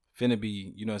 Finna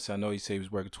be, you know what I'm saying? I know he said he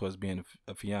was working towards being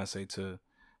a fiance to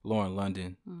Lauren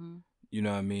London. Mm-hmm. You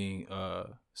know what I mean?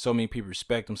 So many people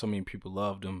respect him. So many people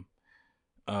loved him.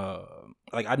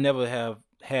 Like I never have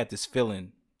had this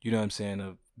feeling, you know what I'm saying,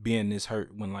 of being this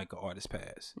hurt when like an artist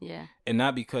passed. Yeah. And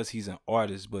not because he's an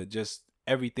artist, but just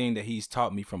everything that he's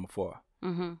taught me from afar.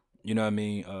 Mm-hmm. You know what I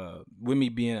mean? With me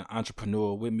being an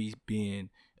entrepreneur, with me being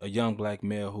a young black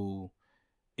male who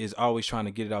is always trying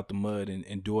to get it out the mud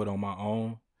and do it on my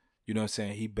own. You know what I'm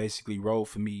saying? He basically rode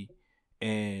for me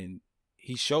and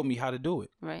he showed me how to do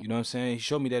it. Right. You know what I'm saying? He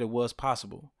showed me that it was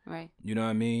possible. Right. You know what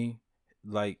I mean?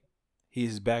 Like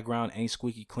his background ain't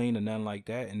squeaky clean or nothing like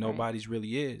that, and nobody's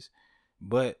really is.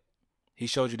 But he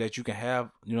showed you that you can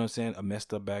have, you know what I'm saying, a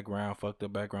messed up background, fucked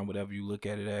up background, whatever you look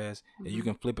at it as, and you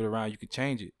can flip it around, you can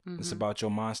change it. It's about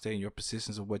your mind state and your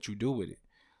persistence of what you do with it.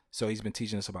 So he's been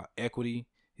teaching us about equity.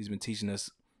 He's been teaching us,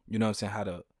 you know what I'm saying, how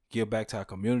to give back to our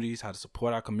communities, how to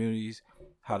support our communities,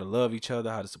 how to love each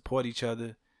other, how to support each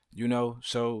other, you know.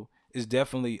 So it's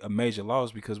definitely a major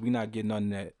loss because we're not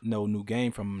getting no new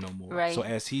game from him no more. Right. So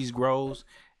as he grows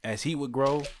as he would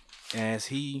grow, as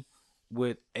he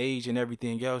would age and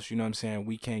everything else, you know what I'm saying,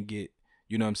 we can't get,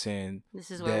 you know what I'm saying, This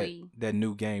is where that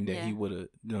new game that Yeah. he would have,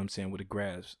 you know what I'm saying, would have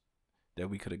grasped, that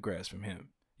we could have grasped from him.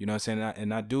 You know what I'm saying?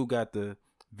 And I do got the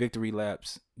Victory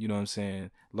Laps, you know what I'm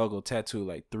saying, logo tattoo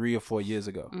like 3 or 4 years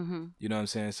ago. Mm-hmm. You know what I'm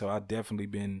saying? So I definitely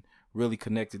been really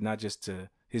connected, not just to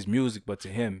his music, but to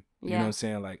him. You know what I'm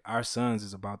saying? Like our sons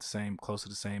is about the same, close to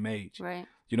the same age. Right.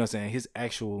 You know what I'm saying? His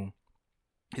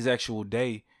actual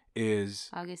day is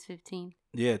August 15th.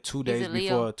 yeah, 2 days a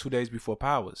Leo. 2 days before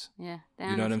Powers. Yeah.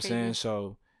 You know what I'm saying?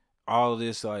 So all of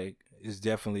this like is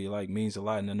definitely like means a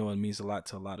lot, and I know it means a lot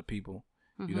to a lot of people.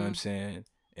 Mm-hmm. You know what I'm saying?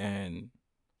 And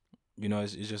you know,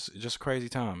 it's just a crazy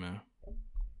time, man.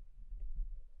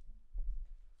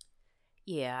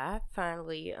 Yeah, I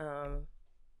finally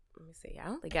let me see. I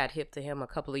only got hip to him a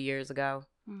couple of years ago.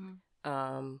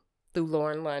 Mm-hmm. Through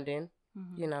Lauren London.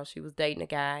 Mm-hmm. You know, she was dating a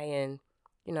guy, and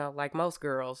you know, like most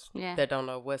girls that don't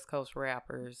know West Coast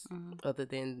rappers, other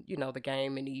than, you know, The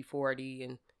Game and E40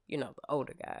 and, you know, the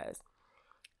older guys.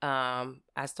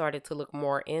 I started to look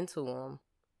more into him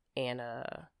and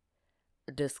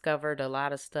discovered a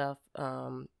lot of stuff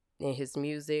in his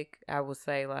music. I would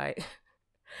say like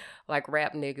like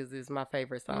Rap Niggas is my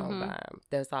favorite song by him.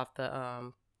 That's off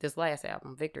the this last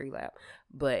album, Victory Lap.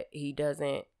 But he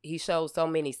shows so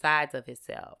many sides of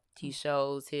himself. He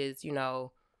shows his, you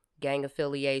know, gang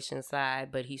affiliation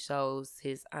side, but he shows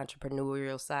his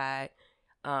entrepreneurial side.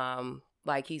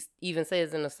 Like he even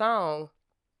says in the song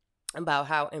about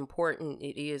how important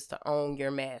it is to own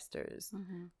your masters,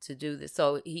 to do this.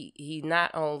 So he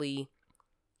not only,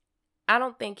 I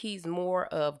don't think he's more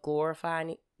of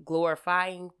glorifying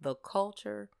the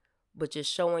culture, but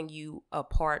just showing you a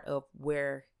part of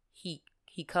where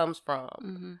he comes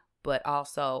from, but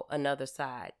also another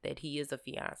side, that he is a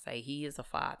fiance, he is a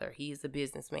father, he is a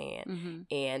businessman,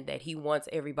 and that he wants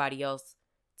everybody else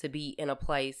to be in a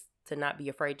place to not be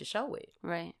afraid to show it.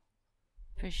 Right.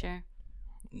 For sure.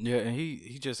 Yeah, and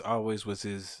he just always was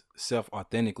his self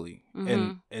authentically.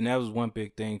 And that was one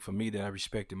big thing for me that I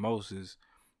respected most, is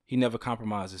he never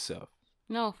compromised himself.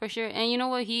 No, for sure. And you know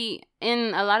what? He,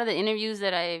 in a lot of the interviews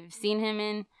that I've seen him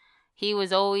in, he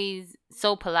was always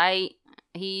so polite.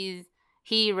 He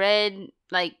read,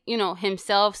 like, you know,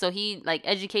 himself, so he like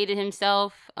educated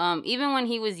himself. Even when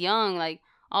he was young, like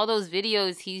all those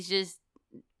videos, he's just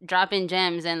dropping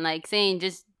gems and like saying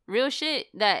just real shit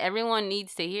that everyone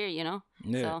needs to hear, you know?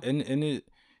 Yeah. So. And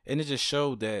it just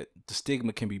showed that the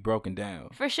stigma can be broken down.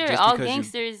 For sure. Just all because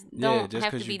gangsters just don't have to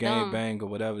because be you gang dumb. bang or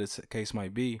whatever the case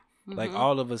might be. Like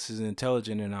all of us is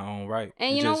intelligent in our own right.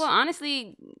 And you know what?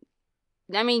 Honestly,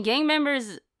 I mean, gang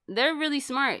members, they're really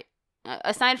smart.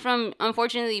 Aside from,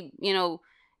 unfortunately, you know,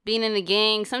 being in the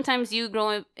gang, sometimes you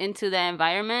grow into that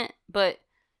environment. But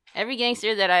every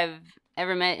gangster that I've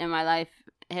ever met in my life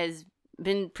has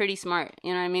been pretty smart.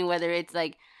 You know what I mean? Whether it's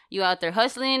like you out there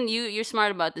hustling, you're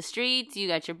smart about the streets, you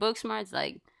got your book smarts.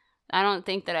 Like, I don't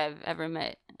think that I've ever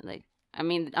met, like, I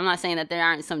mean, I'm not saying that there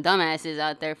aren't some dumbasses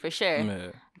out there for sure.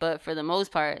 Yeah. But for the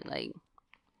most part, like,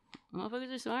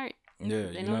 motherfuckers are smart. Yeah,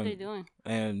 they know what they're doing.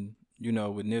 And you know,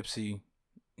 with Nipsey,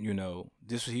 you know,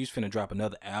 he's finna drop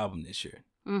another album this year.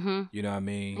 You know what I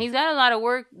mean? He's got a lot of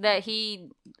work that he,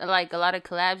 like, a lot of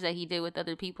collabs that he did with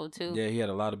other people too. Yeah, he had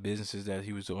a lot of businesses that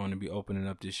he was going to be opening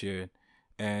up this year.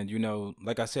 And you know,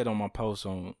 like I said on my post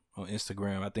on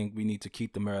Instagram, I think we need to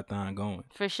keep the marathon going.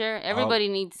 For sure, everybody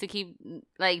needs to keep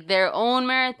like their own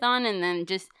marathon, and then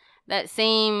just that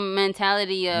same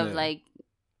mentality of like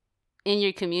in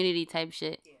your community type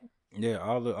shit. Yeah,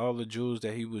 all the jewels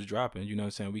that he was dropping, you know what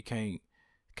I'm saying? We can't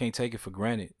take it for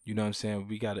granted. You know what I'm saying?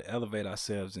 We got to elevate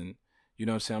ourselves, and you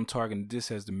know what I'm saying? I'm targeting this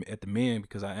at the men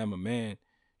because I am a man.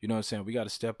 You know what I'm saying? We got to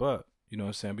step up. You know what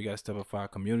I'm saying? We got to step up for our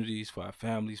communities, for our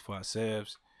families, for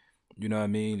ourselves. You know what I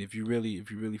mean? If you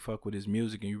really fuck with his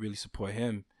music and you really support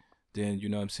him, then you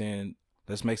know what I'm saying?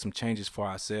 Let's make some changes for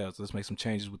ourselves. Let's make some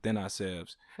changes within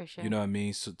ourselves. For sure. You know what I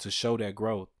mean? So to show that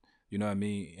growth. You know what I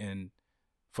mean? And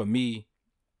for me,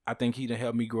 I think he done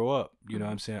helped me grow up, you know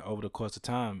what I'm saying, over the course of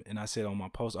time. And I said on my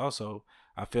post also,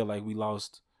 I feel like we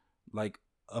lost like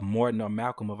a Morton or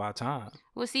Malcolm of our time.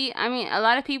 Well, see, I mean, a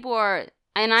lot of people are,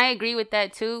 and I agree with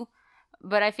that too,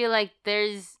 but I feel like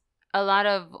there's a lot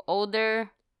of older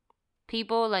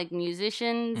people, like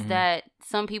musicians, that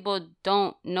some people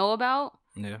don't know about.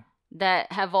 Yeah.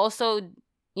 That have also,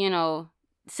 you know,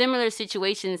 similar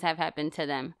situations have happened to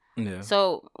them. Yeah.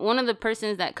 So one of the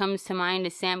persons that comes to mind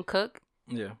is Sam Cooke.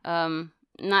 Yeah.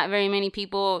 Not very many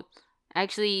people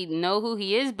actually know who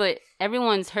he is, but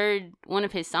everyone's heard one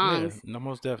of his songs. Yeah, no,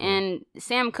 most definitely. And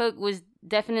Sam Cooke was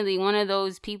definitely one of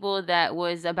those people that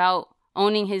was about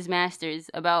owning his masters,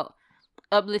 about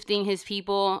uplifting his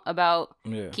people, about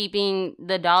keeping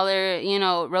the dollar,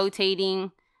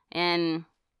 rotating. And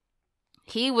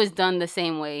he was done the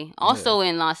same way. Also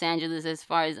in Los Angeles, as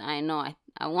far as I know.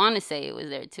 I want to say it was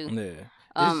there too.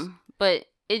 Yeah. But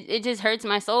it just hurts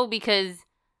my soul because,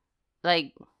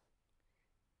 like,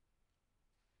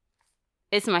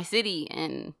 it's my city,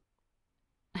 and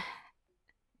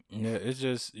yeah, it's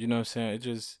just, you know what I'm saying?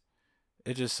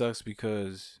 It just sucks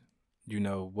because,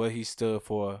 what he stood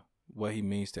for, what he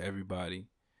means to everybody.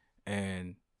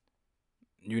 And,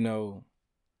 you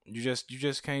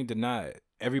just can't deny it.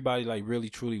 Everybody, like, really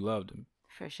truly loved him.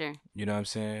 For sure. You know what I'm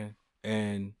saying?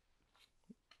 And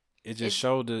it just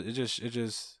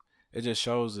it just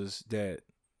shows us that,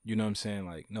 you know what I'm saying,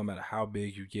 like, no matter how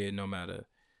big you get, no matter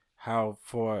how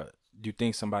far you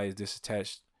think somebody is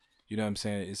disattached, you know what I'm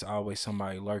saying, it's always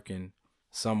somebody lurking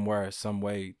somewhere, some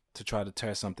way to try to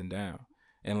tear something down.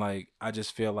 And, like, I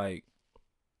just feel like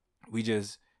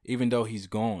even though he's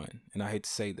gone, and I hate to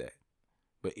say that,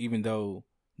 but even though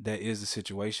that is the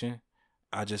situation,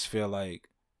 I just feel like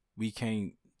we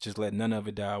can't just let none of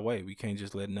it die away. We can't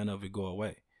just let none of it go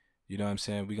away. You know what I'm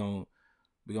saying? We're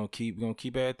gonna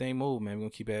keep everything moving, man. We're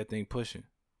gonna keep everything pushing.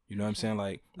 You know what I'm saying?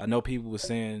 Like, I know people were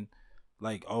saying,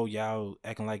 like, oh, y'all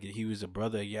acting like he was a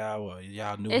brother of y'all, or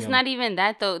y'all knew him. It's not even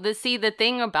that, though. The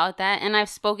thing about that, and I've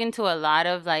spoken to a lot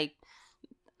of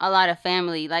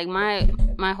family. Like,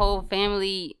 my whole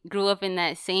family grew up in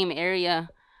that same area.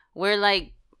 We're,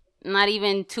 like, not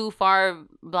even too far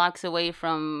blocks away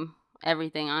from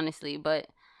everything, honestly. But,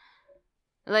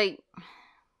 like,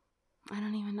 I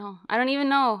don't even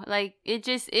know. Like, it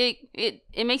just,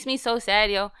 it makes me so sad,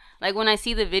 yo. Like, when I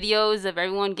see the videos of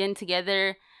everyone getting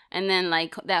together, and then,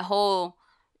 like, that whole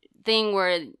thing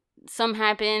where something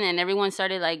happened and everyone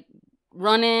started, like,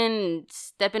 running and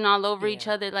stepping all over each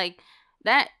other, like,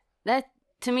 that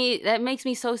to me, that makes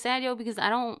me so sad, yo, because I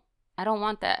don't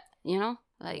want that,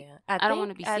 Like, I don't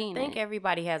want to be seen. I think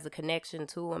everybody has a connection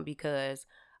to him because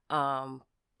a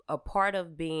part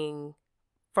of being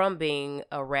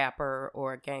a rapper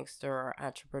or a gangster or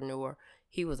entrepreneur,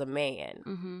 he was a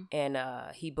man, and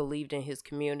he believed in his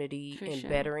community,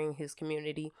 bettering his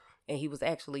community, and he was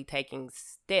actually taking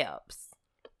steps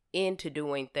into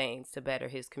doing things to better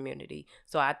his community.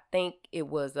 So I think it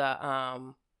was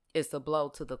it's a blow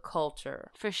to the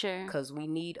culture, for sure, because we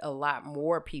need a lot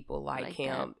more people like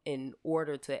him in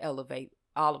order to elevate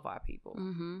all of our people.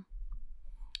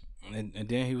 And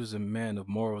then he was a man of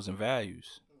morals and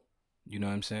values. You know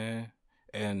what I'm saying?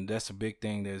 And that's a big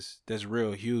thing that's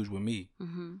real huge with me.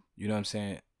 You know what I'm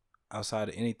saying? Outside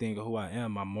of anything of who I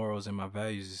am, my morals and my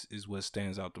values is what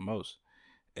stands out the most.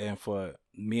 And for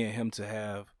me and him to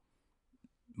have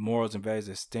morals and values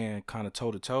that stand kind of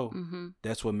toe to toe,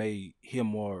 that's what made him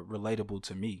more relatable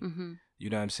to me. You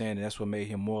know what I'm saying? And that's what made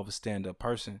him more of a stand-up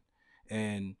person.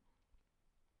 And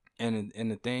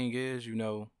the thing is,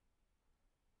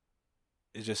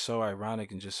 it's just so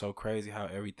ironic and just so crazy how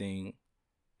everything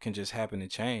can just happen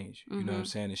and change. You know what I'm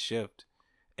saying? And shift.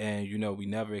 And we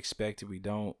never expect it. We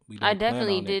don't I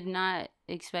definitely did not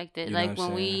expect it. Like,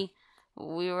 when we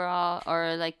were all,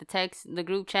 or like the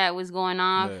group chat was going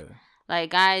off. Yeah.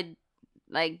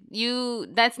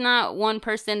 That's not one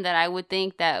person that I would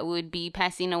think that would be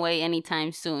passing away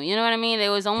anytime soon. You know what I mean? It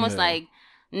was almost like,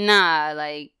 nah,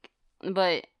 like,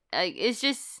 but like,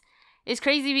 it's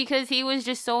crazy because he was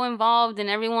just so involved, and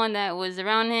everyone that was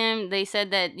around him, they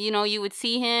said that, you would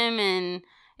see him and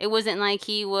it wasn't like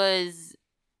he was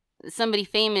somebody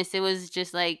famous. It was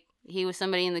just like he was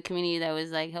somebody in the community that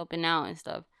was, like, helping out and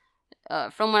stuff.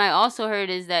 From what I also heard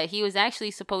is that he was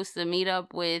actually supposed to meet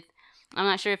up with, I'm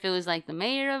not sure if it was like the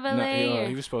mayor of LA. No,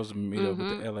 he was supposed to meet up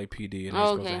with the LAPD,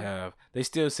 and they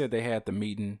still said they had the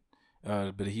meeting,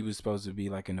 but he was supposed to be,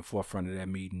 like, in the forefront of that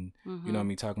meeting. You know what I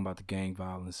mean? Talking about the gang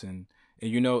violence and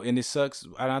and it sucks.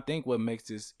 And I think what makes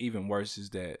this even worse is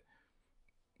that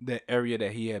area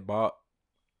that he had bought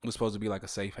was supposed to be like a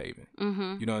safe haven.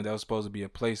 That was supposed to be a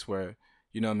place where,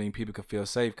 people could feel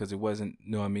safe, because it wasn't,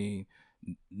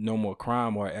 no more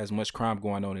crime or as much crime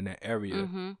going on in that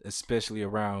area, especially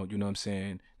around,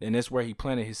 and that's where he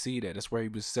planted his seed at. That's where he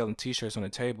was selling t-shirts on the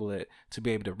table at, to be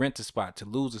able to rent a spot, to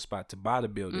lose a spot, to buy the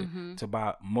building, to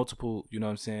buy multiple,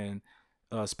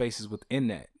 spaces within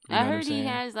that. I heard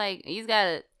he's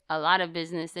got a lot of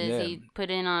businesses. Yeah. He put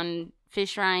in on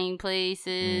fish frying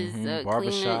places,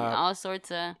 barbershop, all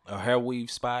sorts of a hair weave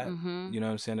spot.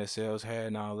 That sells hair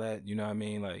and all that. You know what I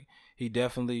mean? Like, he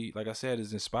definitely, like I said,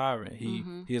 is inspiring.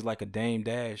 He is like a Dame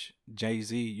Dash,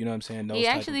 Jay-Z. You know what I'm saying? He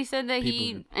actually said that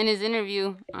in his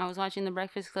interview, I was watching The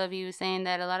Breakfast Club, he was saying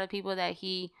that a lot of people that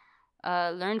he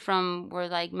learned from were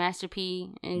like Master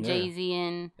P and Jay-Z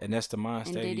and that's the mind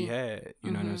state he had.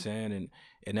 You know what I'm saying?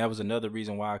 And that was another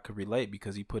reason why I could relate,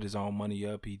 because he put his own money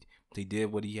up. He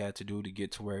did what he had to do to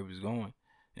get to where he was going.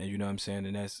 And you know what I'm saying?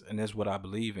 And that's what I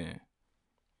believe in.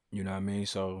 You know what I mean?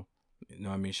 So, you know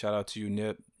what I mean? Shout out to you,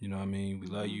 Nip. You know what I mean? We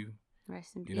love you.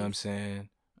 Rest in peace. You know what I'm saying?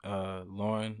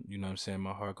 Lauren, you know what I'm saying?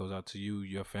 My heart goes out to you,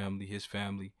 your family, his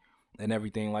family, and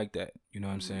everything like that. You know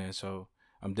what I'm saying? So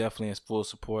I'm definitely in full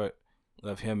support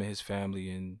of him and his family.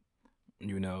 And,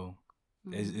 you know,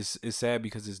 it's sad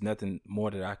because there's nothing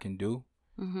more that I can do.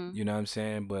 You know what I'm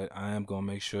saying? But I am going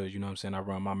to make sure, you know what I'm saying, I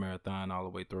run my marathon all the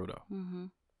way through, though.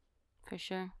 For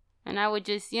sure. And I would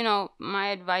just, you know, my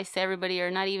advice to everybody, or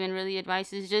not even really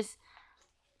advice, is just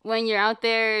when you're out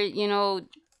there, you know,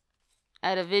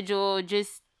 at a vigil,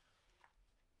 just,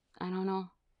 I don't know,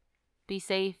 be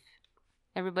safe.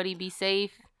 Everybody be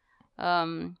safe.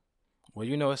 Well,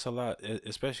 you know, it's a lot,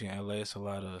 especially in LA. It's a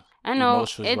lot of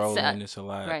emotions rolling. It's a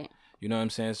lot, right? You know what I'm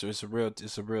saying? So it's a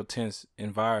real tense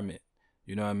environment.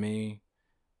 You know what I mean?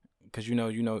 Because you know,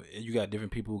 you got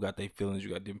different people who got their feelings. You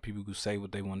got different people who say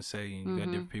what they want to say, and you got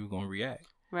different people gonna react.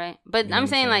 Right. But you know I'm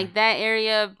saying like that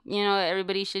area, you know,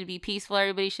 everybody should be peaceful.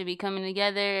 Everybody should be coming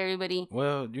together. Everybody.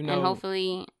 Well, you know, and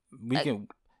hopefully we can.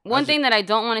 One thing that I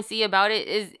don't want to see about it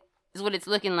is what it's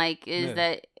looking like is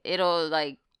that it'll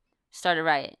like start a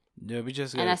riot. Yeah, we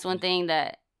just. And that's one thing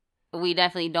that we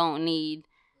definitely don't need.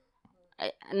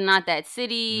 Not that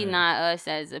city, not us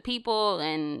as a people,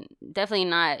 and definitely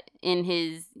not in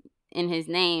his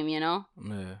name, you know.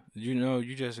 Yeah, you know,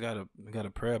 you just gotta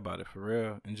pray about it for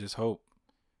real, and just hope,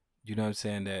 you know what I'm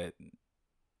saying, that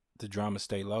the drama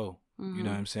stay low. You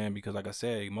know what I'm saying? Because like I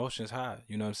said, emotions high.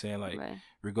 You know what I'm saying? Like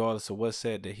regardless of what's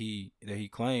said that he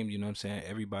claimed, you know what I'm saying,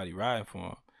 everybody riding for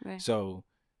him. Right. So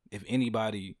if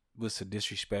anybody was to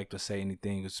disrespect or say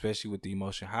anything, especially with the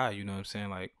emotion high, you know what I'm saying,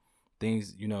 like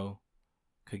things, you know,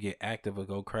 could get active or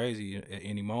go crazy at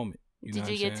any moment. Did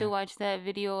you get to watch that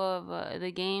video of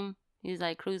the game? He was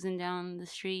like cruising down the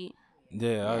street.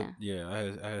 Yeah.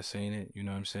 I had seen it. You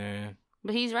know what I'm saying?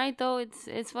 But he's right though.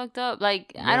 It's fucked up.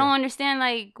 Like I don't understand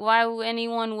like why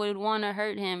anyone would want to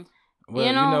hurt him. Well,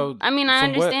 you know, I mean, I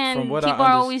understand people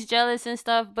are always jealous and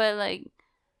stuff, but like,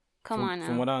 come on now.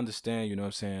 From what I understand, you know what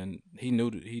I'm saying, he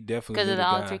definitely because of the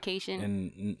altercation,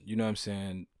 and you know what I'm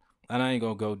saying. And I ain't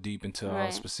gonna go deep into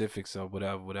all specifics of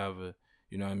whatever,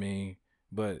 you know what I mean?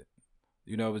 But,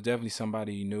 you know, it was definitely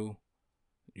somebody he knew,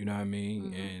 you know what I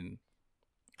mean? And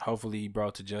hopefully he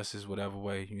brought to justice whatever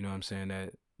way, you know what I'm saying,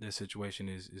 that situation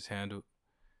is handled,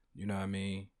 you know what I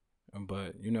mean?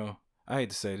 But, you know, I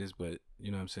hate to say this, but,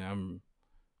 you know what I'm saying,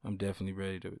 I'm definitely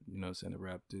ready to, you know what I'm saying, to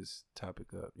wrap this topic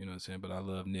up, you know what I'm saying? But I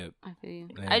love Nip. I feel you.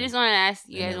 I just wanted to ask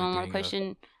you guys one more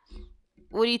question.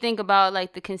 What do you think about,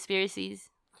 like, the conspiracies?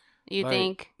 You like,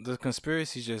 think the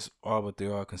conspiracies just are what they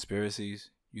are,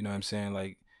 conspiracies, you know what I'm saying?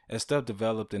 Like, as stuff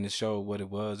developed and it showed what it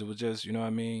was just, you know what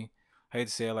I mean? I hate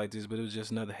to say it like this, but it was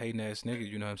just another hating ass nigga,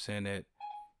 you know what I'm saying,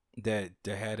 that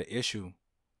had an issue,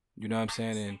 you know what I'm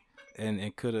saying,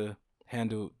 and could have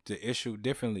handled the issue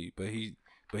differently, but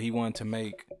he wanted to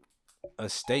make a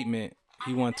statement.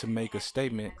 He wanted to make a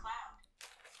statement.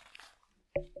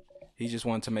 He just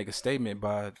wanted to make a statement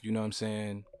by, you know what I'm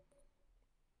saying,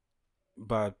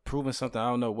 by proving something. I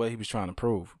don't know what he was trying to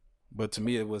prove, but to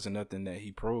me it wasn't nothing that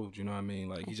he proved, you know what I mean?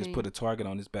 Like, he just put a target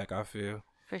on his back, I feel.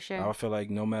 For sure. I feel like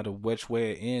no matter which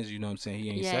way it ends, you know what I'm saying, he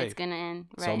ain't safe. Yeah, it's gonna end.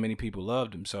 Right. So many people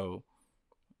loved him, so,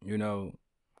 you know,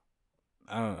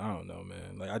 I don't know,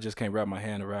 man. Like, I just can't wrap my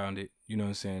hand around it, you know what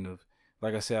I'm saying?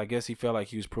 Like I said, I guess he felt like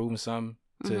he was proving something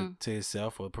to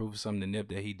himself, or proving something to Nip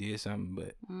that he did something,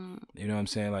 but you know what I'm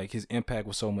saying? Like, his impact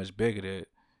was so much bigger that,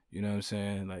 you know what I'm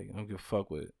saying? Like, I don't give a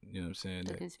fuck with, you know what I'm saying,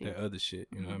 that other shit,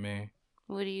 you know what I mean?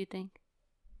 What do you think?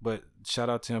 But shout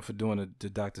out to him for doing the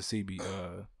Dr. Sebi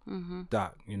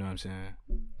doc, you know what I'm saying?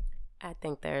 I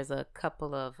think there's a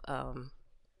couple of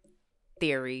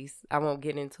theories. I won't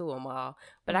get into them all,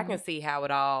 but I can see how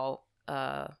it all,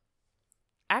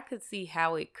 I could see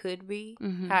how it could be,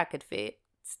 how it could fit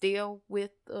still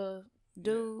with the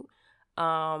dude.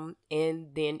 And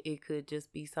then it could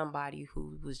just be somebody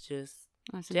who was just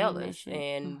jealous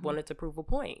and wanted to prove a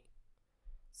point.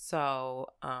 So,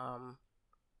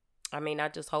 I mean, I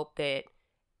just hope that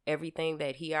everything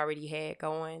that he already had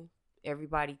going,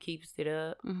 everybody keeps it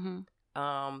up.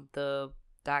 The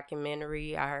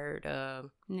documentary, I heard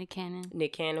Nick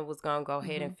Cannon was gonna go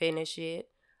ahead and finish it.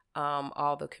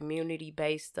 All the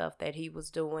community-based stuff that he was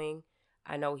doing.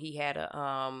 I know he had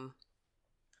a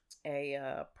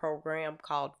program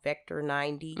called Vector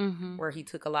 90 where he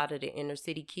took a lot of the inner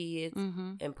city kids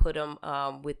and put them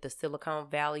with the Silicon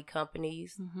Valley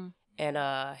companies and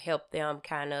help them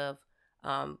kind of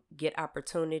get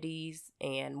opportunities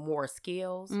and more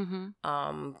skills.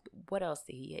 What else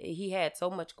did he had so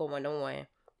much going on.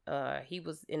 He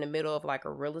was in the middle of like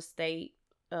a real estate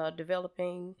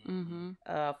developing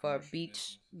for a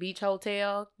beach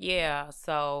hotel. Yeah,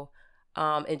 so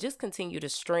and just continue to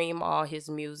stream all his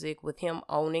music with him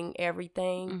owning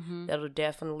everything. That'll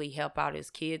definitely help out his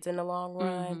kids in the long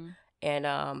run.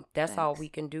 And that's all we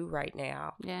can do right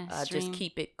now. Yeah, just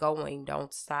keep it going.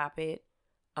 Don't stop it.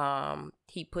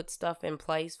 He put stuff in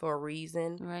place for a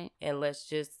reason. Right. And let's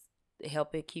just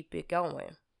help it keep it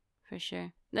going. For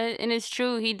sure. And it's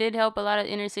true. He did help a lot of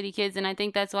inner city kids, and I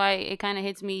think that's why it kind of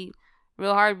hits me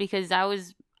real hard, because I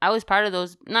was part of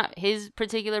those, not his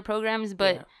particular programs,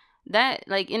 but that,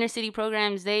 like, inner city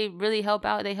programs, they really help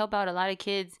out. They help out a lot of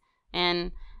kids,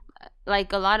 and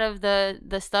like a lot of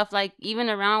the stuff, like even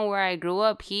around where I grew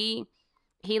up, he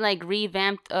like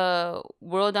revamped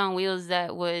World on Wheels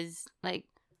that was like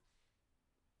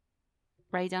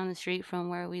right down the street from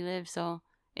where we live. So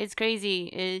it's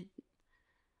crazy.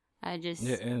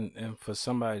 And for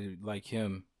somebody like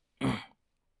him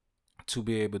to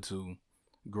be able to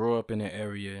grow up in that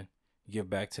area, give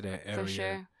back to that area, for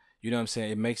sure. You know what I'm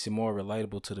saying? It makes it more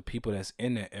relatable to the people that's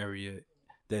in that area,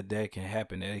 that can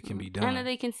happen, that it can be done, and that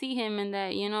they can see him, and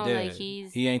that, you know, like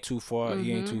he ain't too far.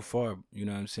 He ain't too far. You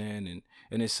know what I'm saying?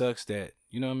 And it sucks that,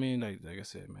 you know what I mean? Like I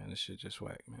said, man, this shit just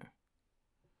whack, man.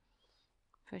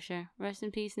 For sure. Rest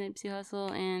in peace, Nipsey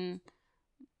Hussle, and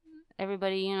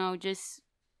everybody. You know, just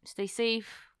stay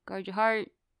safe, guard your heart,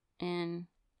 and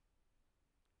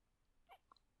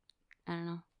I don't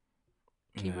know,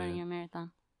 keep running your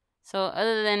marathon. So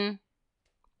other than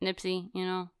Nipsey, you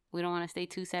know, we don't want to stay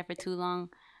too sad for too long.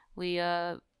 We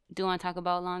do want to talk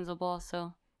about Lonzo Ball.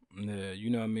 So yeah, you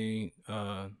know what I mean.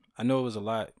 I know it was a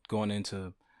lot going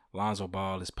into Lonzo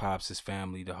Ball, his pops, his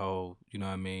family, the whole. You know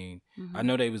what I mean. I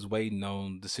know they was waiting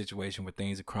on the situation where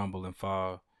things would crumble and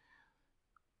fall,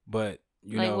 but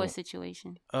you know, what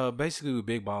situation? Basically with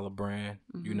Big Baller Brand.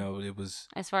 You know, it was,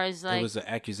 as far as like, it was an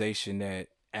accusation that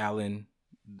Allen,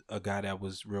 a guy that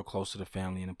was real close to the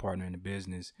family and a partner in the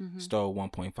business, stole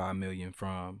 $1.5 million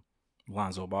from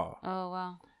Lonzo Ball. Oh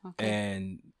wow. Okay.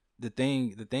 And the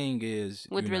thing is,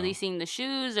 with releasing the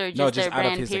shoes, or just no, just their out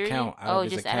brand of his period? account, Out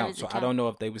of his so I don't know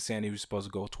if they were saying he was supposed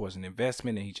to go towards an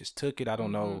investment and he just took it. I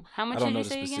don't know. How much I don't did know you the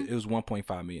say specific. again? It was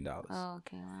 $1.5 million. Oh,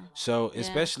 okay. Wow. So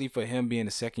especially for him being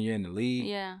the second year in the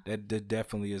league, that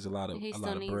definitely is a lot of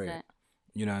bread. That.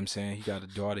 You know what I'm saying? He got a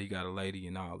daughter, he got a lady,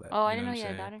 and all that. Oh, I didn't know he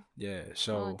had a daughter. Yeah.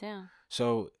 So, damn.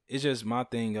 So it's just, my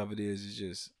thing of it is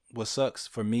just, what sucks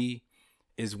for me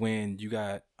is when you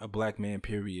got a black man,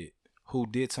 period, who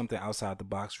did something outside the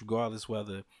box, regardless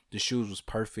whether the shoes was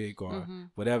perfect or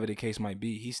whatever the case might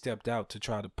be. He stepped out to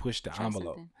try to push the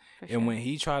envelope. And when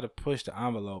he tried to push the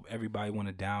envelope, everybody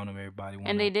wanted down him. Everybody wanted,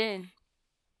 and they did.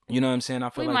 You know what I'm saying? I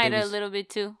feel we like might have a little bit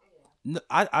too. No,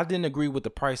 I didn't agree with the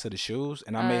price of the shoes,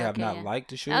 and I may have not liked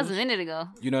the shoes. That was a minute ago.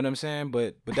 You know what I'm saying?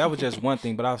 But that was just one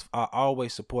thing. But I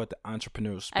always support the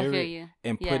entrepreneurial spirit. I feel you.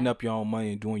 And putting up your own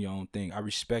money and doing your own thing. I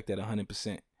respect that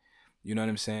 100%. You know what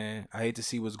I'm saying? I hate to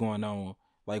see what's going on,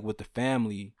 like with the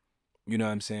family. You know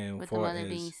what I'm saying? With the mother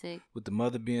being sick. With the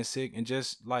mother being sick, and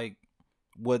just like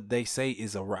what they say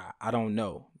is a ride. I don't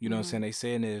know. You know what I'm saying? They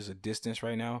saying there's a distance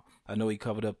right now. I know he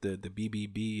covered up the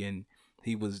BBB and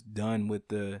he was done with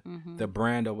the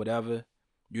brand or whatever,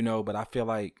 you know, but I feel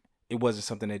like it wasn't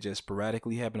something that just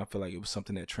sporadically happened. I feel like it was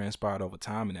something that transpired over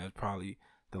time, and that was probably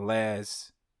the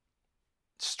last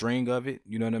string of it,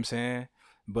 you know what I'm saying?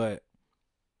 But,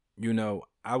 you know,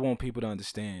 I want people to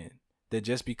understand that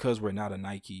just because we're not a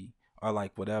Nike or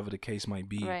like whatever the case might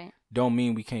be, don't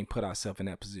mean we can't put ourselves in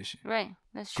that position. Right,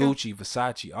 that's true. Gucci,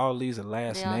 Versace, all these are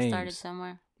last names. They all started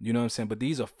somewhere. You know what I'm saying? But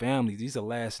these are families. These are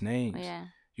last names. Yeah.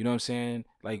 You know what I'm saying?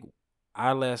 Like,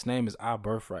 our last name is our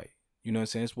birthright. You know what I'm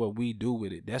saying? It's what we do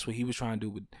with it. That's what he was trying to do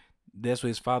with. That's what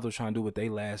his father was trying to do with their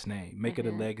last name. Make it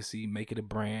a legacy. Make it a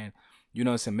brand. You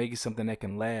know what I'm saying? Make it something that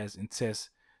can last and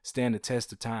stand the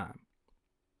test of time.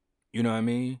 You know what I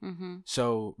mean?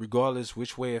 So regardless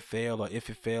which way it failed or if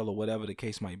it failed or whatever the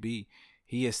case might be,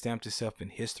 he has stamped himself in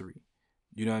history.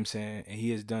 You know what I'm saying? And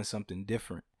he has done something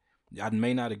different. I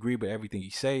may not agree with everything he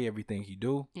say, everything he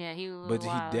do. Yeah, he was But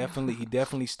wild. he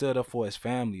definitely stood up for his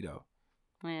family though.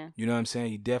 Yeah. You know what I'm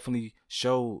saying? He definitely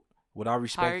showed what I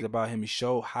respected about him. He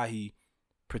showed how he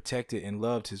protected and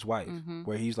loved his wife.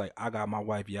 Where he's like, I got my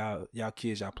wife, y'all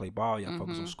kids, y'all play ball, y'all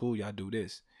focus on school, y'all do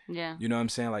this. Yeah. You know what I'm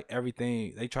saying? Like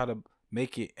everything, they try to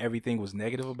make it, everything was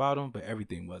negative about him, but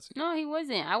everything wasn't. No, he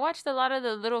wasn't. I watched a lot of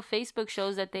the little Facebook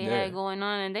shows that they had going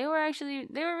on, and they were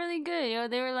really good. You know,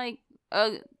 they were like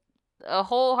a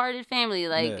wholehearted family.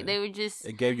 Like Yeah. they were just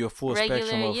It gave you a full regular,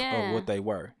 spectrum of yeah. what they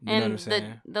were. You know and what I'm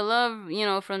saying? the love, you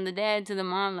know, from the dad to the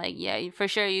mom. Like yeah, for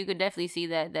sure you could definitely see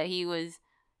that he was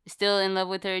still in love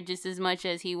with her just as much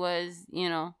as he was, you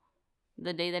know,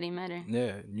 the day that he met her.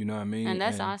 Yeah, you know what I mean? And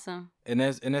that's awesome. And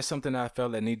that's something that I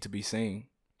felt that need to be seen.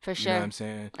 For You sure. know what I'm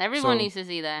saying? Everyone needs to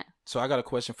see that. So I got a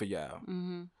question for y'all.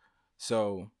 Mm-hmm.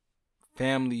 So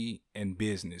family and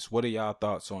business. What are y'all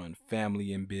thoughts on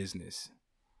family and business?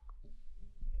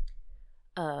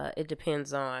 It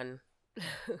depends on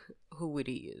who it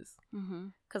is. Mm-hmm.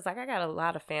 Because like I got a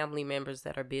lot of family members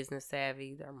that are business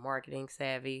savvy, they're marketing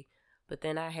savvy, but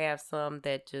then I have some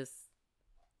that just,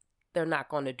 they're not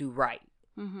going to do right.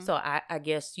 Mm-hmm. So I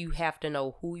guess you have to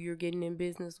know who you're getting in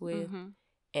business with. Mm-hmm.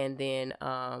 And then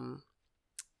I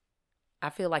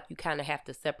feel like you kind of have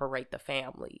to separate the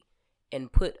family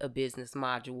and put a business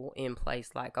module in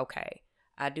place. Like, okay,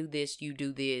 I do this, you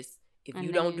do this. If And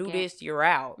you then don't you do get- this, you're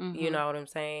out. Mhm. You know what I'm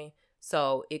saying?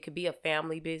 So it could be a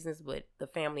family business, but the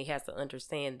family has to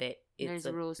understand that it's There's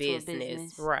a rules to a business.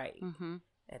 business. Right. Mm-hmm.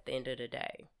 At the end of the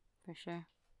day. For sure.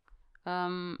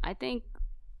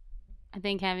 I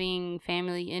think having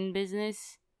family in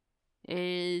business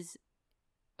is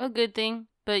a good thing,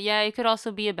 but yeah, it could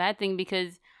also be a bad thing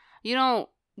because you don't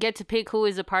get to pick who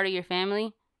is a part of your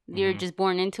family. You're Mhm. just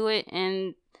born into it,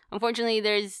 and unfortunately,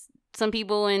 there's some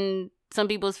people in some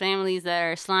people's families that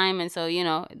are slime, and so you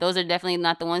know those are definitely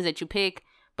not the ones that you pick.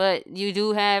 But you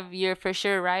do have your for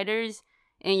sure riders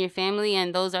in your family,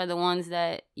 and those are the ones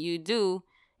that you do,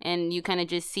 and you kind of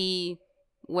just see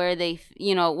where they,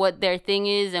 you know, what their thing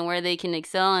is and where they can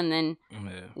excel, and then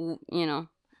Yeah. you know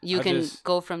you I can just-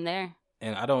 go from there.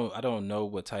 And I don't know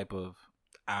what type of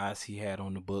eyes he had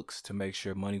on the books to make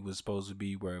sure money was supposed to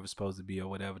be where it was supposed to be or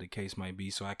whatever the case might be.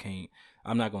 So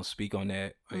I'm not gonna speak on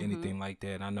that or Mhm. anything like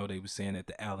that. I know they were saying that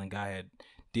the Allen guy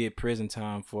did prison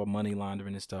time for money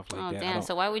laundering and stuff like Oh that. I damn! don't-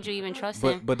 So why would you even trust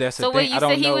him? but that's the So thing. wait, you I don't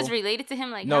said he know. was related to him?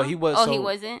 Like No, how? he was. Oh, so, he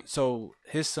wasn't. So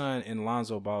his son and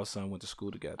Lonzo Ball's son went to school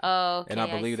together. Oh, okay. And I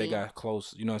believe they see. got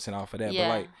close, you know what I'm saying, off of that.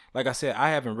 Yeah. But like I said,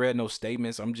 I haven't read no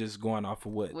statements. I'm just going off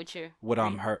of what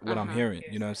I'm Uh-huh. hearing.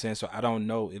 You know what I'm saying? So I don't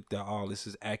know if all this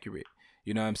is accurate.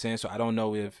 You know what I'm saying? So I don't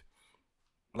know if,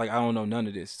 like, I don't know none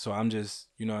of this. So I'm just,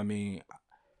 you know what I mean?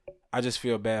 I just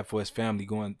feel bad for his family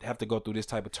have to go through this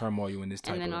type of turmoil and this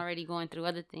type And then of, already going through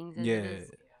other things. As yeah. it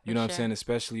is. You know what I'm sure. saying?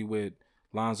 Especially with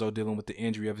Lonzo dealing with the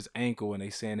injury of his ankle, and they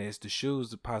saying that it's the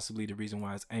shoes possibly the reason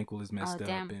why his ankle is messed Oh, up.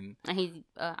 damn. And And he,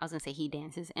 I was gonna say he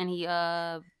dances and he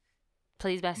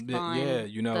plays basketball. yeah, in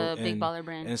you know, the Big and- Baller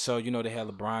brand. And so, you know, they had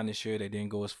LeBron this year. They didn't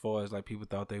go as far as like people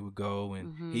thought they would go,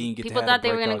 and Mhm. he didn't get. People to have thought the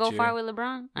they were gonna breakout go far year. with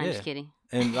LeBron. I'm Yeah. just kidding.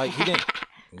 And like he didn't.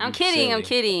 I'm You kidding. I'm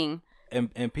silly. kidding. And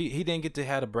he didn't get to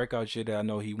have a breakout year that I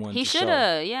know he wanted. He to should show.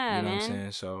 have. Yeah, You know man. what I'm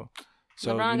saying? So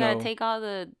LeBron you know, gotta take all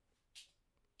the.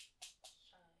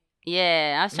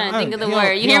 Yeah, I was trying to Nah, think of the he word.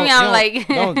 don't- You he hear don't- me? he I'm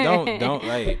don't- like. don't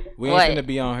like we What? ain't finna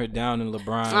be on her down in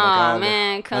LeBron. Oh like all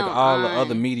man, the, come like all on. the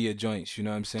other media joints. You know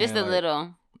what I'm saying? Just a Like,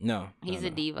 little. No, He's no,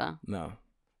 a diva. No,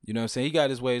 you know what I'm saying? He got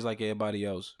his ways like everybody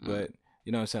else, Mm. but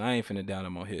you know what I'm saying? I ain't finna down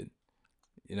him on hit.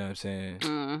 You know what I'm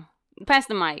saying? Pass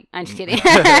the mic. I'm just kidding. You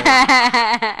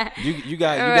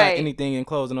got Right. anything in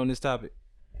closing on this topic?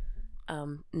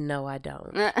 No, I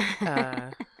don't.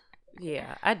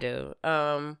 Yeah, I do.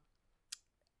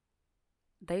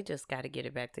 They just got to get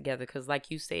it back together because,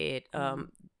 like you said,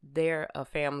 they're a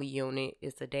family unit.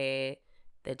 It's a dad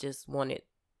that just wanted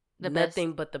The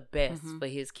nothing but the best Mhm. for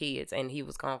his kids, and he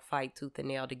was gonna fight tooth and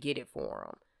nail to get it for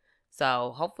them.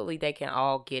 So hopefully, they can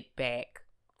all get back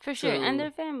For sure. to And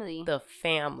their family. the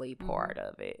family Mhm. part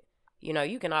of it. You know,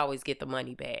 you can always get the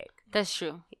money back. That's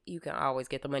true. You can always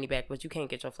get the money back, but you can't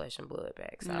get your flesh and blood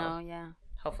back. So No, yeah.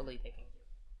 hopefully, they can.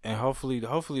 And hopefully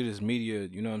this media,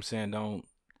 you know what I'm saying, don't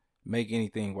make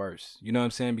anything worse. You know what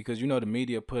I'm saying? Because you know the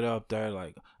media put up there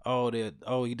like,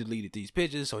 he deleted these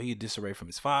pictures, so he disarray from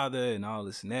his father and all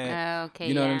this and that. Okay.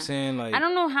 You know yeah. what I'm saying? Like I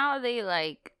don't know how they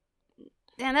like.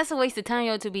 Damn, that's a waste of time,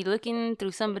 yo, to be looking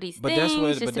through somebody's but things that's what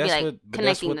just but to that's be like what but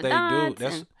that's connecting what the they do.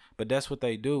 dots. But that's what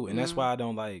they do, and that's Mhm. why I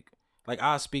don't like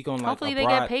I speak on like Hopefully a they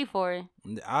broad, get paid for it.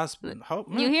 hope,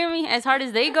 You hear me? As hard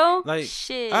as they go, Like,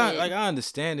 shit. I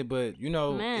understand it, but you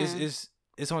know, Man.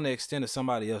 it's on the extent of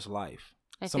somebody else's life,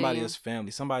 I feel somebody you. else's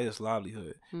family, somebody else's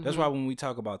livelihood. That's Mhm. why when we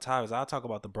talk about titles, I talk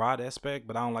about the broad aspect,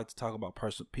 but I don't like to talk about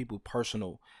people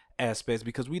personal aspects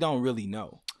because we don't really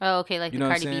know. Oh, okay, like You the know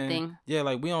what Cardi I'm B saying? thing. Yeah,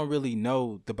 like we don't really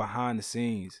know the behind the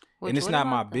scenes, Which, and it's what not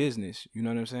my about business. You know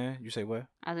what I'm saying? You say what?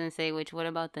 I was gonna say, what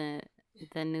about the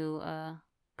new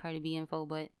Cardi B info,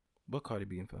 but What Cardi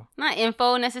B info? not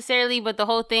info necessarily, but the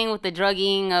whole thing with the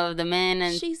drugging of the men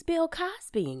and She's Bill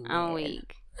Cosby. I'm man.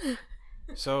 weak.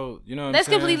 So you know what That's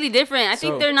I'm saying? completely different. I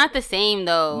think they're not the same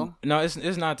though. No,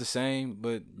 it's not the same,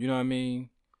 but you know what I mean.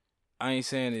 I ain't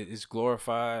saying it's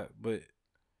glorified, but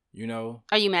you know,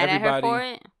 are you mad at her for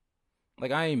it?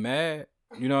 Like I ain't mad.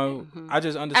 You know, I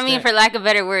just understand. I mean, for lack of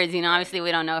better words, you know, obviously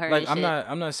we don't know her. Like and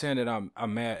I'm not saying that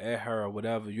I'm mad at her or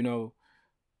whatever. You know,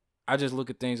 I just look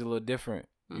at things a little different.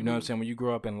 You know what I'm saying? When you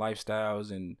grow up in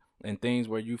lifestyles and things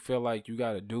where you feel like you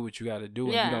got to do what you got to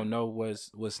do and you don't know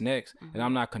what's next. And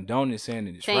I'm not condoning saying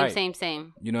that it's right.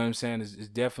 Same. You know what I'm saying? It's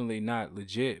definitely not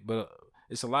legit, but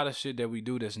it's a lot of shit that we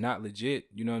do that's not legit.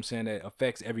 You know what I'm saying? That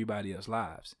affects everybody else's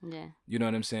lives. Yeah. You know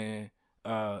what I'm saying?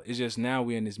 It's just now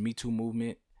we're in this Me Too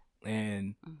movement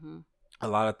and a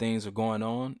lot of things are going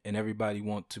on and everybody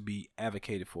want to be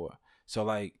advocated for. So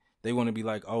like they want to be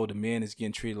like, oh, the man is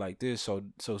getting treated like this, so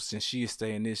since she is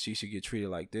staying this, she should get treated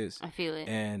like this. I feel it.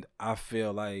 And I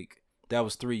feel like that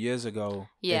was 3 years ago.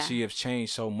 Yeah. And she has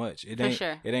changed so much. It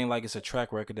ain't like it's a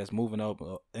track record that's moving up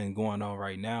and going on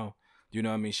right now. You know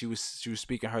what I mean? She was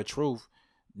speaking her truth.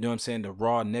 You know what I'm saying? The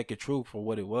raw, naked truth for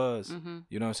what it was.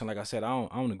 You know what I'm saying? Like I said, I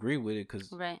don't agree with it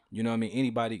because, you know what I mean?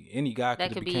 Any guy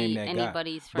could have became that guy.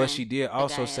 Friend, but she did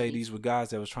also say these were guys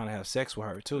that was trying to have sex with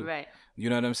her too. Right. You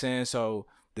know what I'm saying? So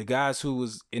the guys who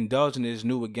was indulging in this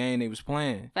knew what game they was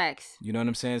playing. Facts. You know what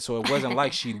I'm saying? So it wasn't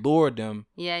like she lured them.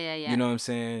 Yeah. You know what I'm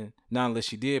saying? Not unless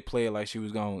she did play it like she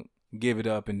was going to give it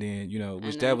up and then, you know,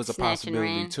 which that was a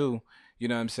possibility too. You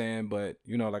know what I'm saying? But,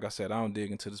 you know, like I said, I don't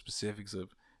dig into the specifics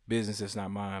of business that's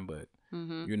not mine, but,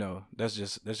 you know, that's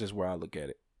just where I look at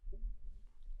it.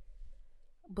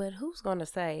 But who's going to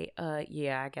say,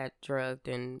 yeah, I got drugged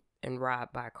and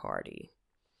robbed by Cardi?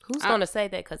 Who's going to say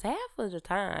that? Because half of the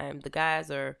time, the guys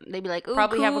they be like,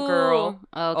 probably cool. have a girl,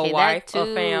 okay, a wife,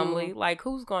 a family. Like,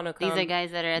 who's going to come? These are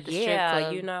guys that are at the strip club.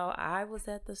 Yeah, you know, I was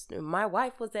at my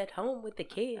wife was at home with the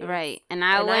kids. Right. And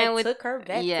I took her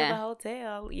back to the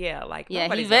hotel. Yeah, like,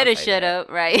 yeah, he better shut up,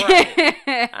 right?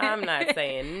 I'm not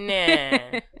saying,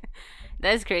 nah.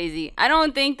 That's crazy. I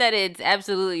don't think that it's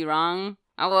absolutely wrong.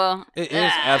 Well, it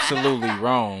is absolutely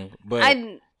wrong, but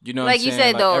you know, like you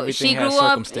said, like though, she grew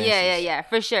up. Yeah,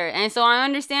 for sure. And so I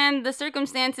understand the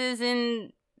circumstances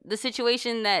and the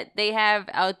situation that they have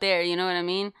out there. You know what I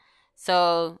mean?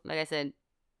 So, like I said,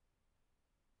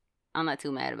 I'm not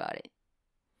too mad about it.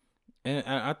 And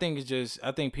I think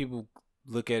I think people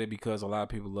look at it because a lot of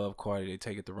people love Cardi, they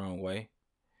take it the wrong way.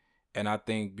 And I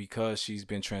think because she's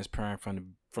been transparent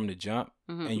from the jump,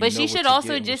 and but she should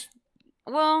also just.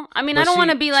 Well, I mean, I don't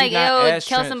want to be like, yo,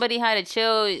 tell somebody how to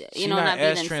chill, you know, not be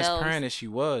themselves. She's not as transparent as she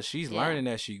was. She's learning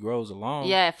as she grows along.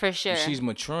 Yeah, for sure. She's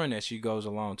maturing as she goes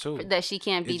along, too. That she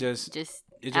can't be just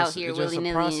out here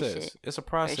willy-nilly and shit. It's a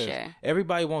process. For sure.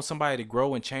 Everybody wants somebody to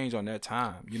grow and change on their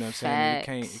time. You know what I'm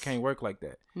saying? It can't work like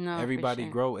that. No, everybody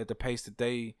grow at the pace that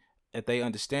they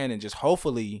understand, and just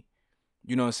hopefully,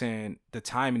 you know what I'm saying, the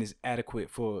timing is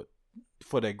adequate for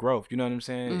their growth. You know what I'm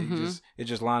saying? It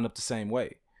just line up the same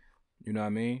way. You know what I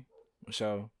mean?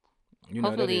 So, you know,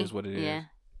 hopefully, that is what it is.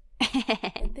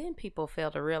 And then people fail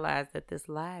to realize that this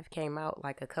live came out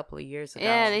like a couple of years ago.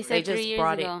 Yeah, they said 3 just years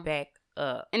brought ago. It back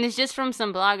up. And it's just from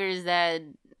some bloggers that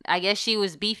I guess she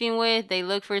was beefing with. They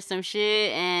looked for some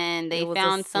shit and they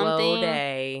found something. Slow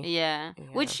day. Yeah.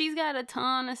 Which she's got a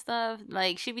ton of stuff.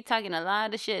 Like, she be talking a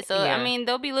lot of shit. So, I mean,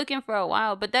 they'll be looking for a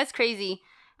while. But that's crazy.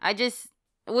 What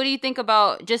do you think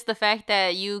about just the fact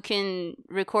that you can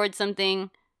record something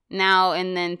now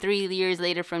and then 3 years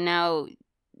later from now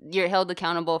you're held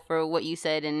accountable for what you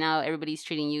said and now everybody's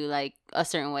treating you like a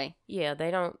certain way? Yeah,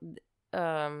 they don't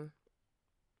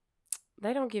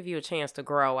give you a chance to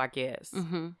grow, I guess.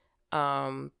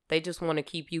 They just want to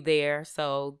keep you there,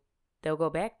 so they'll go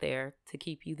back there to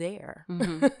keep you there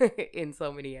in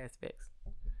so many aspects.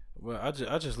 Well, I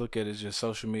just look at it as just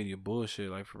social media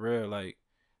bullshit, like for real. Like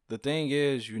the thing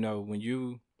is, you know, when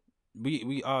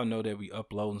we all know that we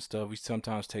upload and stuff. We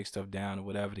sometimes take stuff down or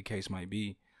whatever the case might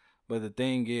be. But the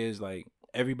thing is, like,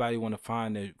 everybody want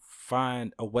to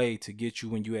find a way to get you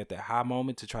when you at that high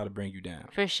moment to try to bring you down.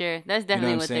 For sure. That's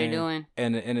definitely what they're doing.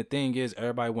 And the thing is,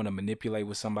 everybody want to manipulate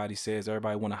what somebody says.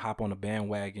 Everybody want to hop on a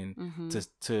bandwagon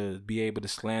to be able to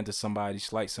slander somebody,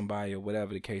 slight somebody, or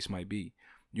whatever the case might be.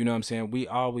 You know what I'm saying? We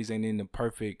always ain't in the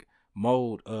perfect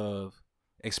mode of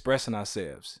expressing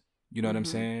ourselves. You know what I'm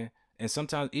saying? And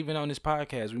sometimes, even on this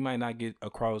podcast, we might not get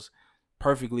across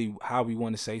perfectly how we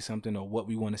want to say something or what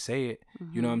we want to say it.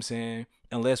 You know what I'm saying?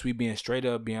 Unless we being straight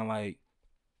up, being like,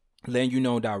 letting you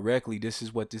know directly this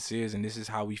is what this is and this is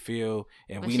how we feel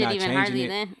and But we shit not even changing hardly it.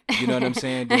 then. You know what I'm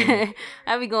saying? Then,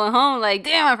 I be going home like,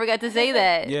 damn, I forgot to say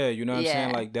that. yeah, you know what I'm saying?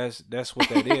 Yeah. Like that's what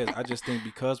that is. I just think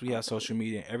because we have social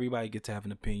media and everybody get to have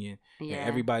an opinion Yeah. and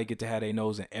everybody get to have their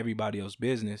nose in everybody else's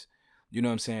business. You know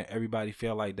what I'm saying? Everybody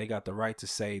feel like they got the right to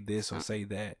say this or say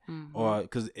that, or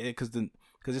because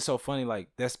it's so funny. Like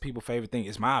that's people's favorite thing.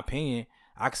 It's my opinion.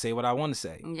 I can say what I want to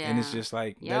say, and it's Yeah. just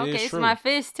like Yeah, that okay, is it's true. my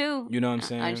fist too. You know what I'm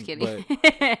saying? I'm just kidding.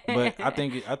 But I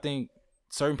think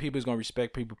certain people is gonna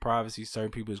respect people's privacy.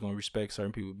 Certain people is gonna respect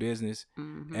certain people's business,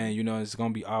 and you know it's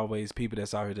gonna be always people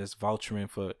that's out here that's vulturing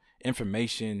for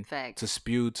information Facts. to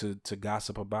spew, to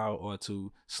gossip about, or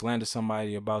to slander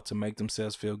somebody about to make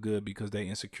themselves feel good because they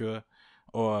insecure,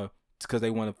 or because they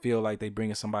want to feel like they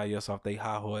bringing somebody else off their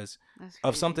high horse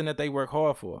of something that they work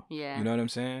hard for. Yeah. You know what I'm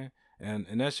saying? And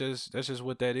that's just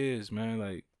what that is, man.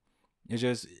 Like it's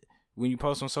just when you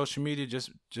post on social media,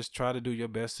 just try to do your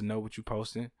best to know what you're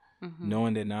posting,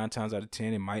 knowing that 9 times out of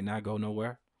 10 it might not go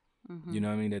nowhere. You know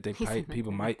what I mean? That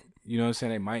people might, you know what I'm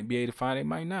saying? They might be able to find it,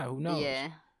 might not. Who knows? Yeah.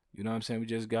 You know what I'm saying? You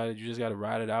just gotta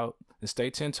ride it out and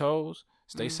stay 10 toes.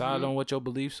 Stay solid on what your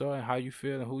beliefs are and how you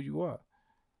feel and who you are.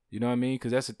 You know what I mean?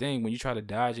 Because that's the thing. When you try to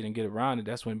dodge it and get around it,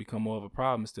 that's when it become more of a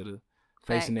problem instead of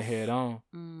facing it head on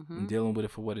and dealing with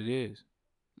it for what it is.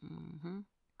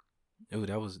 Ooh,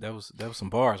 that was some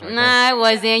bars right there. Nah, it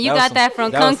wasn't. You got that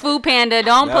from Kung Fu Panda.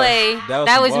 Don't play.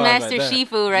 That was Master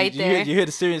Shifu right there. You hear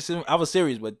the serious? I was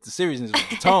serious, but the seriousness,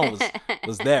 the tone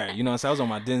was there. You know what I'm saying? I was on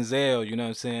my Denzel. You know what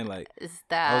I'm saying? Like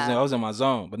Stop. I was in my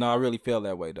zone. But no, I really feel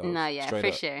that way though. No, yeah, Straight for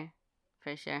up.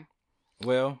 For sure.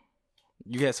 Well,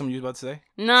 you had something you was about to say?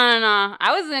 No.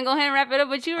 I was gonna go ahead and wrap it up,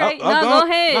 but you right. Go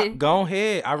ahead. Go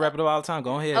ahead. I wrap it up all the time.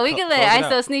 Go ahead. Oh, we can let I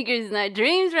Sell Sneakers Not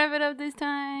Dreams wrap it up this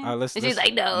time. She's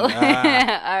like, no. All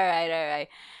right.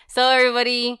 So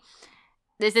everybody,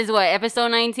 this is what, episode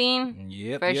 19?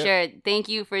 Yep. For sure. Thank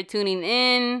you for tuning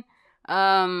in.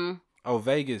 Oh,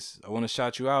 Vegas. I want to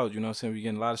shout you out. You know what I'm saying? We're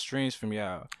getting a lot of streams from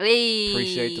y'all. Hey.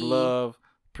 Appreciate the love.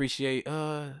 Appreciate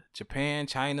Japan,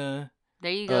 China.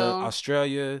 There you go.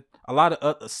 Australia. A lot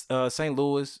of St.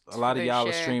 Louis. A lot of y'all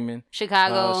are streaming.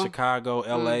 Chicago,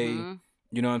 LA.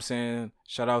 You know what I'm saying?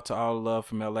 Shout out to all the love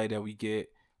from LA that we get.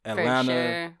 Atlanta. For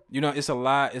sure. You know, it's a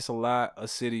lot of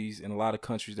cities and a lot of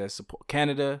countries that support.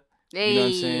 Canada. Hey. You know what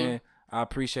I'm saying? I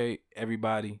appreciate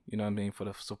everybody, you know what I mean, for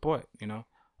the support, you know.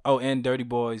 Oh, and Dirty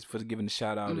Boys for giving the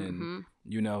shout out and,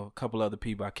 you know, a couple other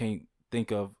people I can't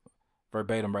think of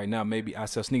verbatim right now. Maybe I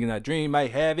Sell Sneakers Not Dream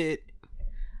might have it.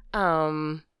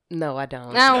 No, I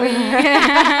don't.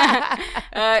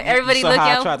 Everybody look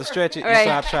out. I tried to stretch it. Right. You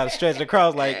saw I tried to stretch it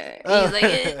across like. He's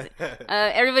like,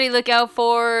 everybody look out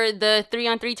for the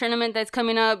 3-on-3 tournament that's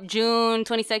coming up June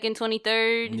 22nd,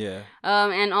 23rd. Yeah.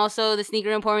 And also the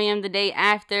Sneaker Emporium the day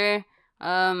after.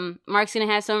 Mark's gonna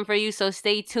have something for you, so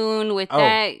stay tuned with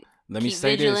that. Let me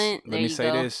say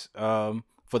this.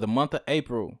 For the month of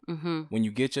April, when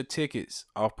you get your tickets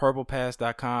off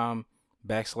purplepass.com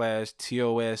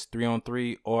 /TOS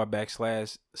 3-on-3 or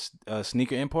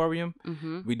 /Sneaker Emporium,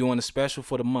 we're doing a special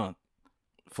for the month.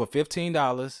 For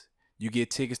 $15, you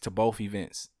get tickets to both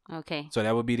events. Okay. So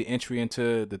that would be the entry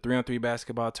into the 3-on-3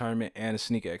 basketball tournament and the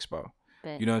Sneaker Expo.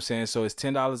 Bet. You know what I'm saying? So it's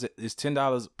 $10. It's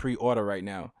 $10 pre-order right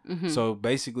now. So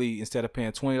basically, instead of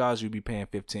paying $20, you'll be paying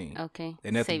 $15. Okay.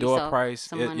 And at the door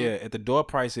price, at the door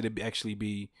price, it'd actually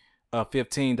be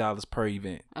 $15 per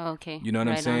event. Okay. You know what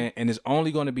I'm saying? And there's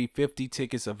only going to be 50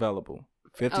 tickets available.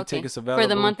 50 tickets available for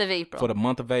the month of April. For the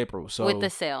month of April. So with the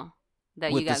sale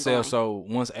that you got going. So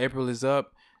once April is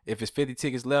up, if it's 50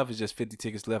 tickets left, it's just 50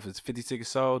 tickets left. If it's 50 tickets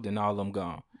sold, then all of them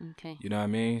gone. Okay. You know what I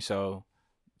mean? So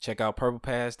check out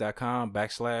purplepass.com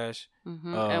 /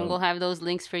 and we'll have those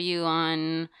links for you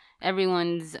on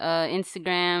everyone's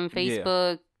Instagram,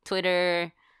 Facebook,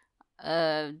 Twitter,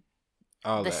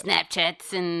 all the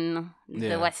Snapchats and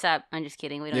the WhatsApp. I'm just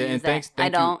kidding. We don't use that. I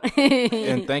don't.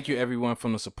 And thank you everyone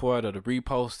from the support of the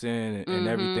reposting and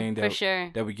everything that, for sure,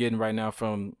 that we're getting right now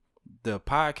from the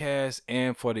podcast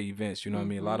and for the events. You know what I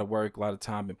mean? A lot of work, a lot of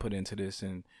time been put into this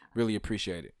and really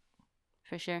appreciate it.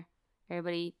 For sure.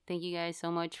 Everybody, thank you guys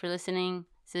so much for listening.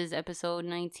 This is episode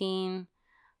 19.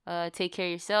 Take care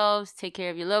of yourselves. Take care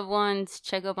of your loved ones.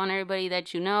 Check up on everybody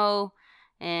that you know.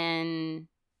 And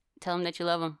tell them that you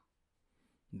love them.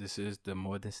 This is the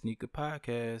More Than Sneaker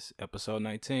Podcast, episode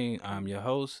 19. I'm your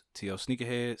host, T.O.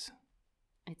 Sneakerheads.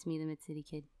 It's me, the Mid-City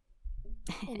Kid.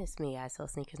 And it's me, I Sell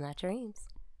Sneakers Not Dreams.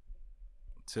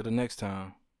 Till the next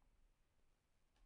time.